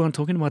out. People aren't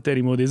talking about that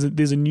anymore. There's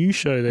a new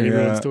show that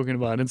everyone's Yeah. talking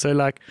about. And so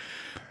like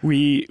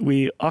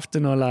we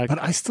often are like,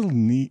 But I still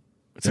need.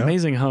 it's yeah.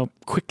 amazing how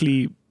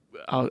quickly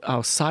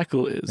our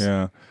cycle is.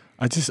 Yeah,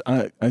 I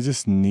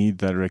just need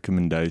that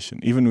recommendation,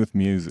 even with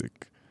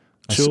music.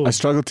 Sure. I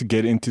struggle to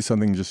get into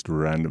something just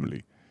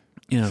randomly.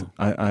 Yeah.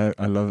 I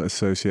love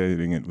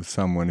associating it with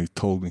someone who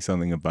told me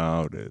something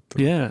about it.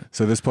 Yeah.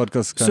 So this podcast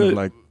is kind So of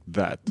like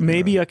that.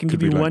 Maybe I can Could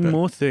give you be like one that.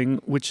 more thing,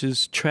 which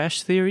is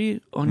Trash Theory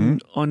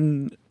on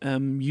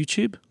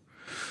YouTube.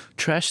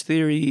 Trash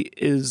Theory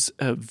is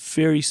a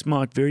very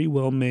smart, very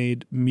well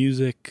made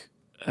music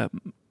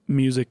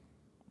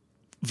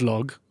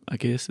vlog, I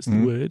guess is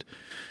the word,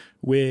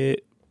 where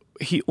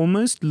he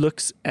almost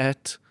looks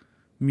at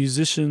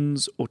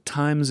musicians or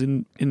times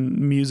in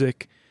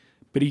music,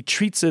 but he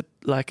treats it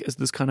like as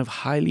this kind of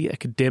highly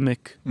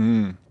academic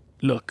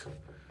look.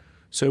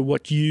 So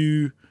what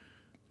you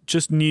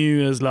just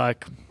knew as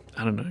like,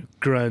 I don't know,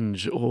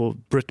 grunge or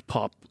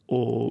Britpop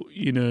or,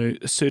 you know,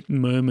 a certain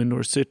moment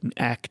or a certain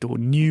act or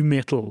new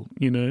metal,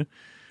 you know,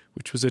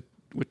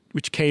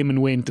 which came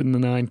and went in the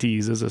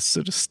 90s as a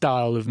sort of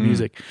style of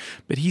music.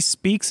 But he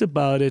speaks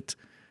about it.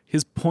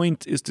 His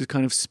point is to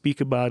kind of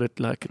speak about it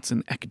like it's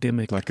an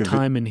academic Like a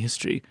time in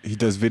history. He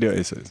does video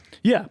essays.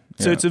 Yeah.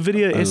 So Yeah, it's a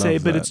video I essay,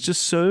 love but that. it's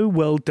just so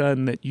well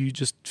done that you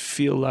just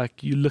feel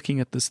like you're looking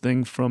at this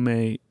thing from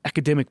a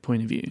academic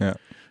point of view. Yeah.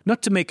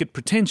 Not to make it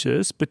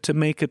pretentious, but to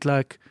make it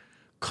like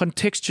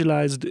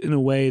contextualized in a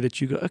way that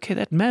you go, okay,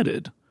 that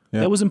mattered.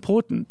 Yeah. That was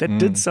important. That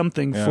did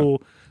something Yeah. for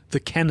the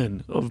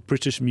canon of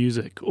British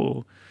music,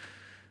 or,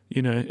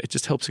 you know, it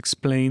just helps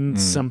explain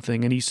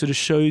something. And he sort of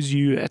shows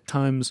you at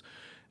times,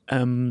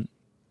 you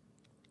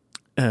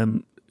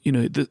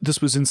know,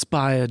 this was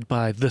inspired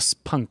by this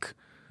punk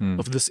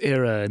of this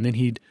era. And then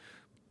he'd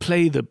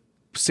play the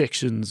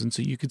sections. And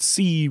so you could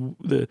see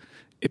the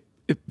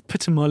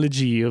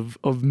epistemology of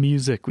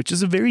music, which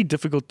is a very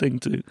difficult thing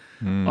to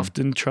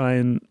often try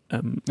and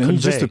And convey. you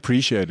just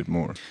appreciate it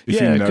more. If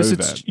Yeah, you know because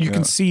that. you Yeah.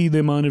 can see the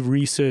amount of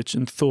research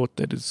and thought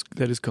that has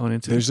gone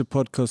into There's it. a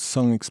podcast,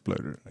 Song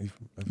Exploder. Have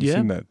you Yeah.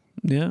 seen that?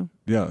 Yeah,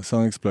 Yeah,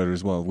 Song Exploder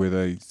as well, where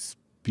they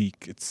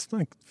speak. It's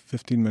like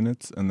 15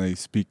 minutes, and they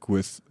speak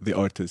with the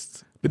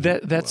artists. but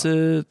that's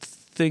a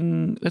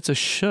thing. That's a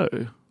show.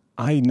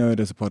 I know it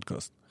as a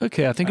podcast.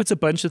 Okay, I think it's a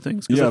bunch of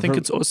things. Because I think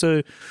it's also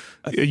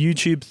a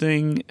YouTube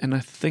thing, and I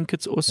think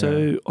it's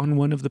also on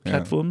one of the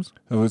platforms.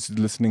 I was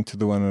listening to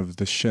the one of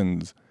the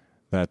Shins.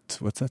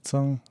 What's that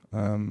song?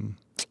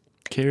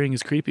 Caring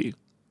is creepy.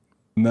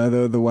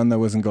 No, the one that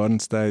was in Garden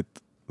State.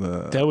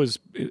 I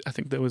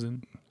think that was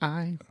in.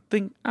 I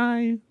think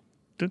I.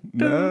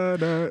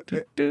 No.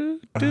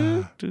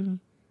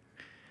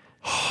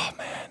 Oh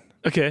man.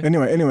 Okay.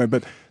 Anyway,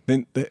 but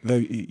then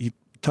he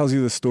tells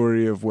you the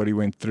story of what he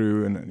went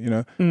through,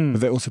 and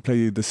but they also play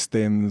you the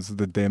stems,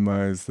 the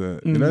demos, so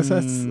that's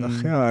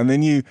and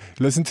then you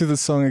listen to the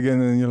song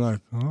again, and you're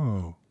like,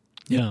 oh,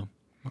 yeah,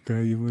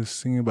 okay, you were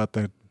singing about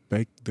the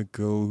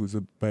girl who's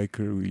a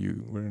baker who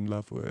you were in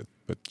love with,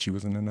 but she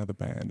was in another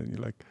band, and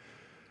you're like,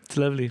 it's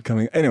lovely.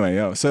 Anyway,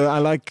 yeah. So I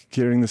like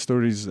hearing the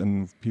stories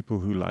and people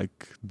who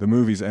like the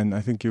movies, and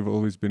I think you've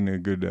always been a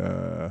good.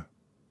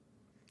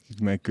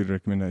 You make good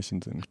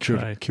recommendations and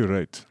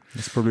curate.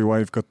 That's probably why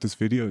you've got this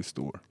video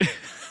store.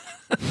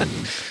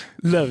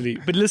 Lovely.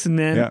 But listen,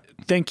 man,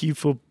 thank you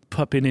for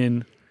popping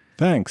in.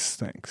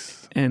 Thanks.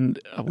 And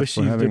I wish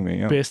you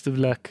the best of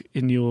luck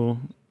in your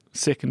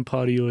second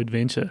part of your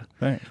adventure.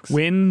 Thanks.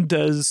 When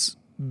does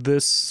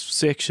this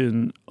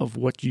section of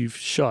what you've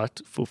shot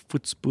for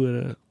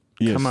Voetspore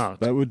come out?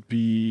 That would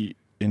be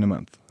in a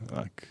month,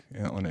 like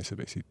on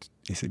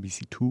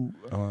SABC 2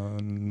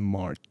 on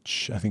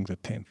March, I think the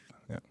 10th.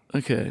 Yeah.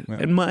 Okay. Yeah.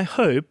 And my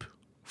hope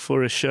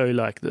for a show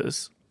like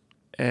this,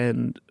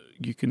 and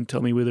you can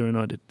tell me whether or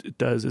not it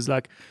does, is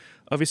like,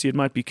 obviously it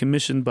might be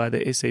commissioned by the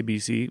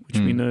SABC, which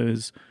we know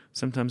is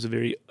sometimes a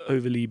very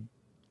overly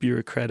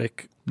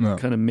bureaucratic,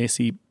 kind of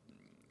messy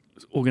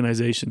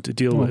organization to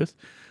deal with,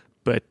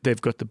 but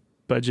they've got the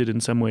budget in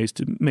some ways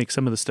to make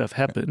some of the stuff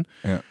happen.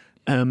 Yeah.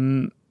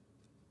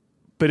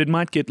 But it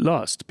might get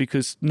lost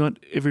because not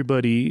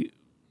everybody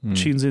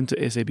tunes into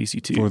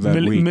SABC2. For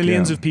that week,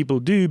 millions of people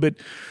do, but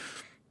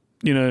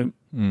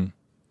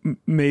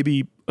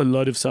maybe a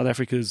lot of South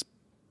Africa's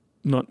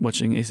not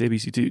watching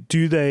SABC2.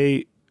 Do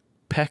they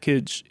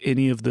package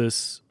any of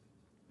this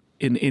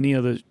in any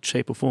other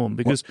shape or form?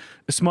 Because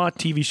a smart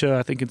TV show,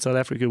 I think, in South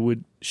Africa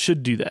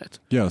should do that.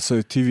 Yeah,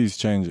 so TV is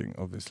changing,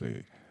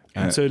 obviously.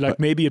 And so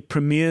maybe it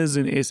premieres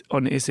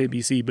on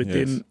SABC, but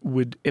then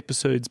would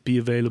episodes be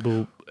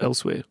available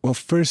elsewhere? Well,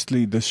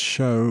 firstly, the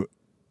show,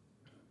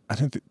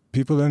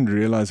 people don't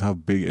realize how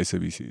big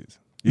SABC is.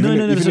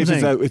 Even if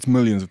it's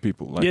millions of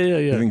people. Like,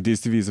 I think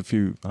DSTV is a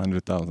few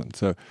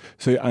 100,000.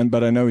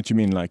 But I know what you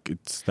mean. Like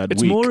it's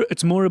week.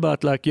 It's more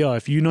about like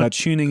if you're not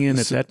tuning in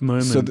at that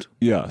moment.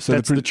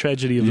 That's the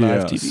tragedy of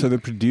live TV. So the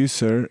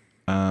producer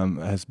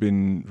has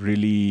been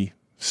really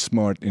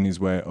smart in his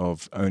way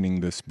of owning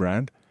this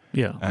brand.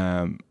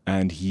 Yeah.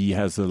 And he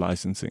has the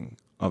licensing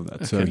of that.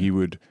 Okay.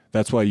 So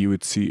that's why you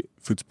would see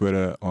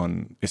Voetspore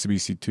on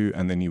SABC2,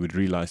 and then he would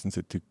relicense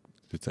it to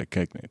say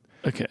Cakenet.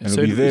 Okay. And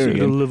it'll be there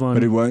again,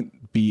 but it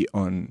won't be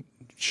on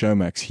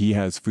Showmax. He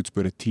has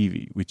Voetspore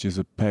TV, which is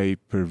a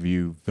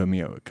pay-per-view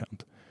Vimeo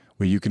account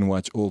where you can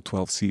watch all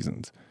 12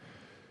 seasons.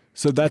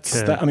 So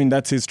that's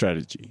that's his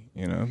strategy,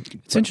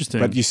 It's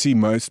interesting. But you see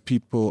most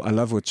people, I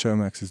love what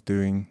Showmax is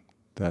doing,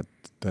 that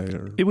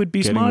it would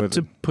be smart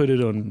to put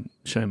it on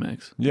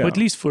Showmax. Yeah. Or at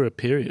least for a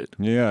period.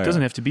 Yeah. It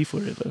doesn't have to be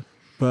forever.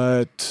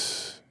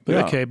 But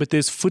okay, but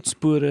there's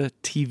Voetspore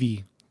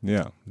TV.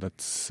 Yeah,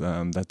 that's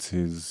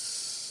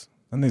his,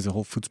 and there's a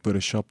whole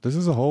Voetspore shop. This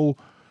is a whole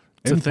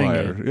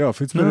empire. Thing, yeah,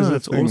 Voetspore is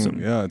that's thing.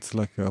 Awesome. Yeah, it's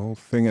like a whole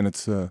thing, and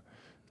it's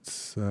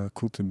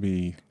cool to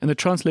be. And the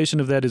translation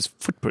of that is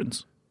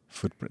footprints.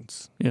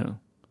 Footprints. Yeah.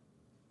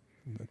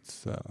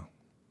 That's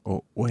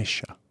or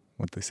oisha,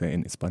 what they say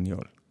in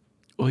Espanol.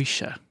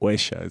 Oisha.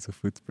 Oisha is a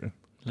footprint.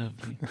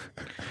 Lovely.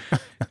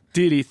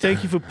 Didi,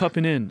 thank you for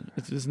popping in.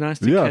 It was nice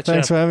to catch up. Yeah,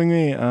 thanks for having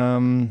me.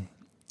 And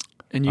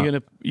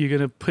you're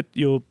gonna put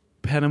your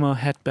Panama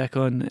hat back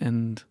on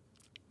and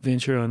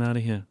venture on out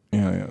of here.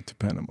 Yeah, to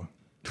Panama.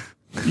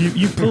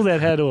 You pull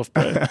that hat off,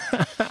 bro.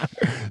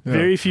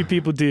 Very few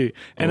people do.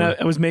 And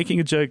I was making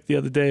a joke the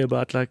other day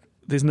about like,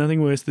 there's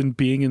nothing worse than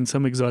being in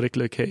some exotic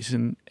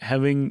location,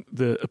 having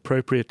the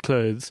appropriate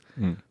clothes,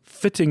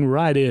 fitting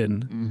right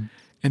in,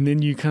 and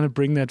then you kind of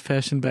bring that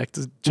fashion back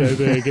to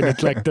Joburg and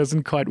it like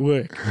doesn't quite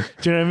work.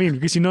 Do you know what I mean?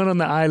 Because you're not on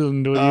the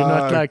island, or you're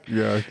not like,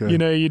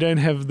 you don't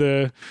have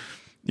the,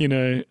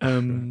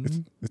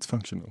 it's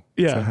functional.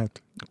 Yeah. It's a hat.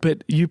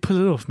 But you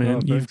pull it off, man.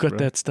 Thanks, You've got bro.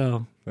 that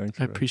style. Thanks,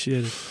 I bro.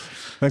 appreciate it.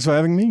 Thanks for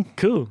having me.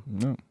 Cool.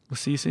 No. We'll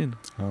see you soon.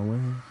 Away.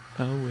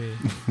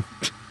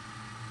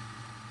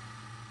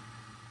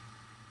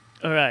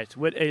 All right.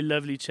 What a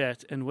lovely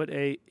chat, and what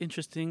a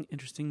interesting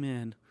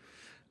man.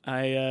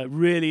 I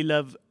really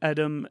love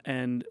Adam,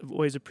 and I've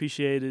always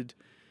appreciated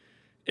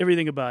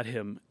everything about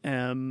him.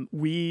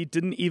 We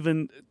didn't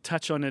even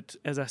touch on it,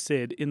 as I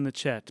said, in the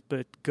chat,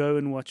 but go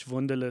and watch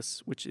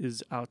Wonderless, which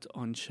is out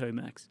on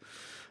Showmax.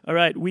 All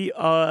right, we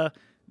are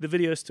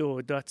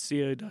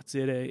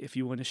thevideostore.co.za. If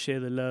you want to share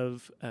the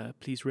love,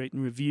 please rate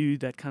and review.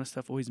 That kind of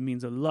stuff always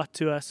means a lot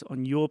to us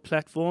on your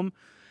platform.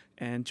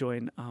 And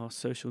join our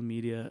social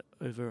media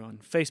over on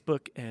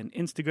Facebook and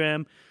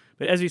Instagram.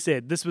 But as we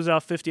said, this was our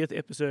 50th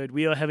episode.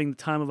 We are having the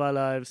time of our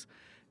lives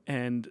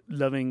and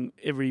loving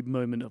every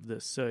moment of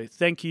this. So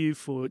thank you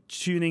for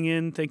tuning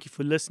in. Thank you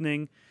for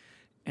listening.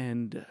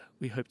 And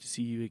we hope to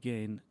see you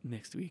again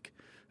next week.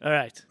 All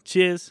right.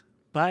 Cheers.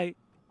 Bye.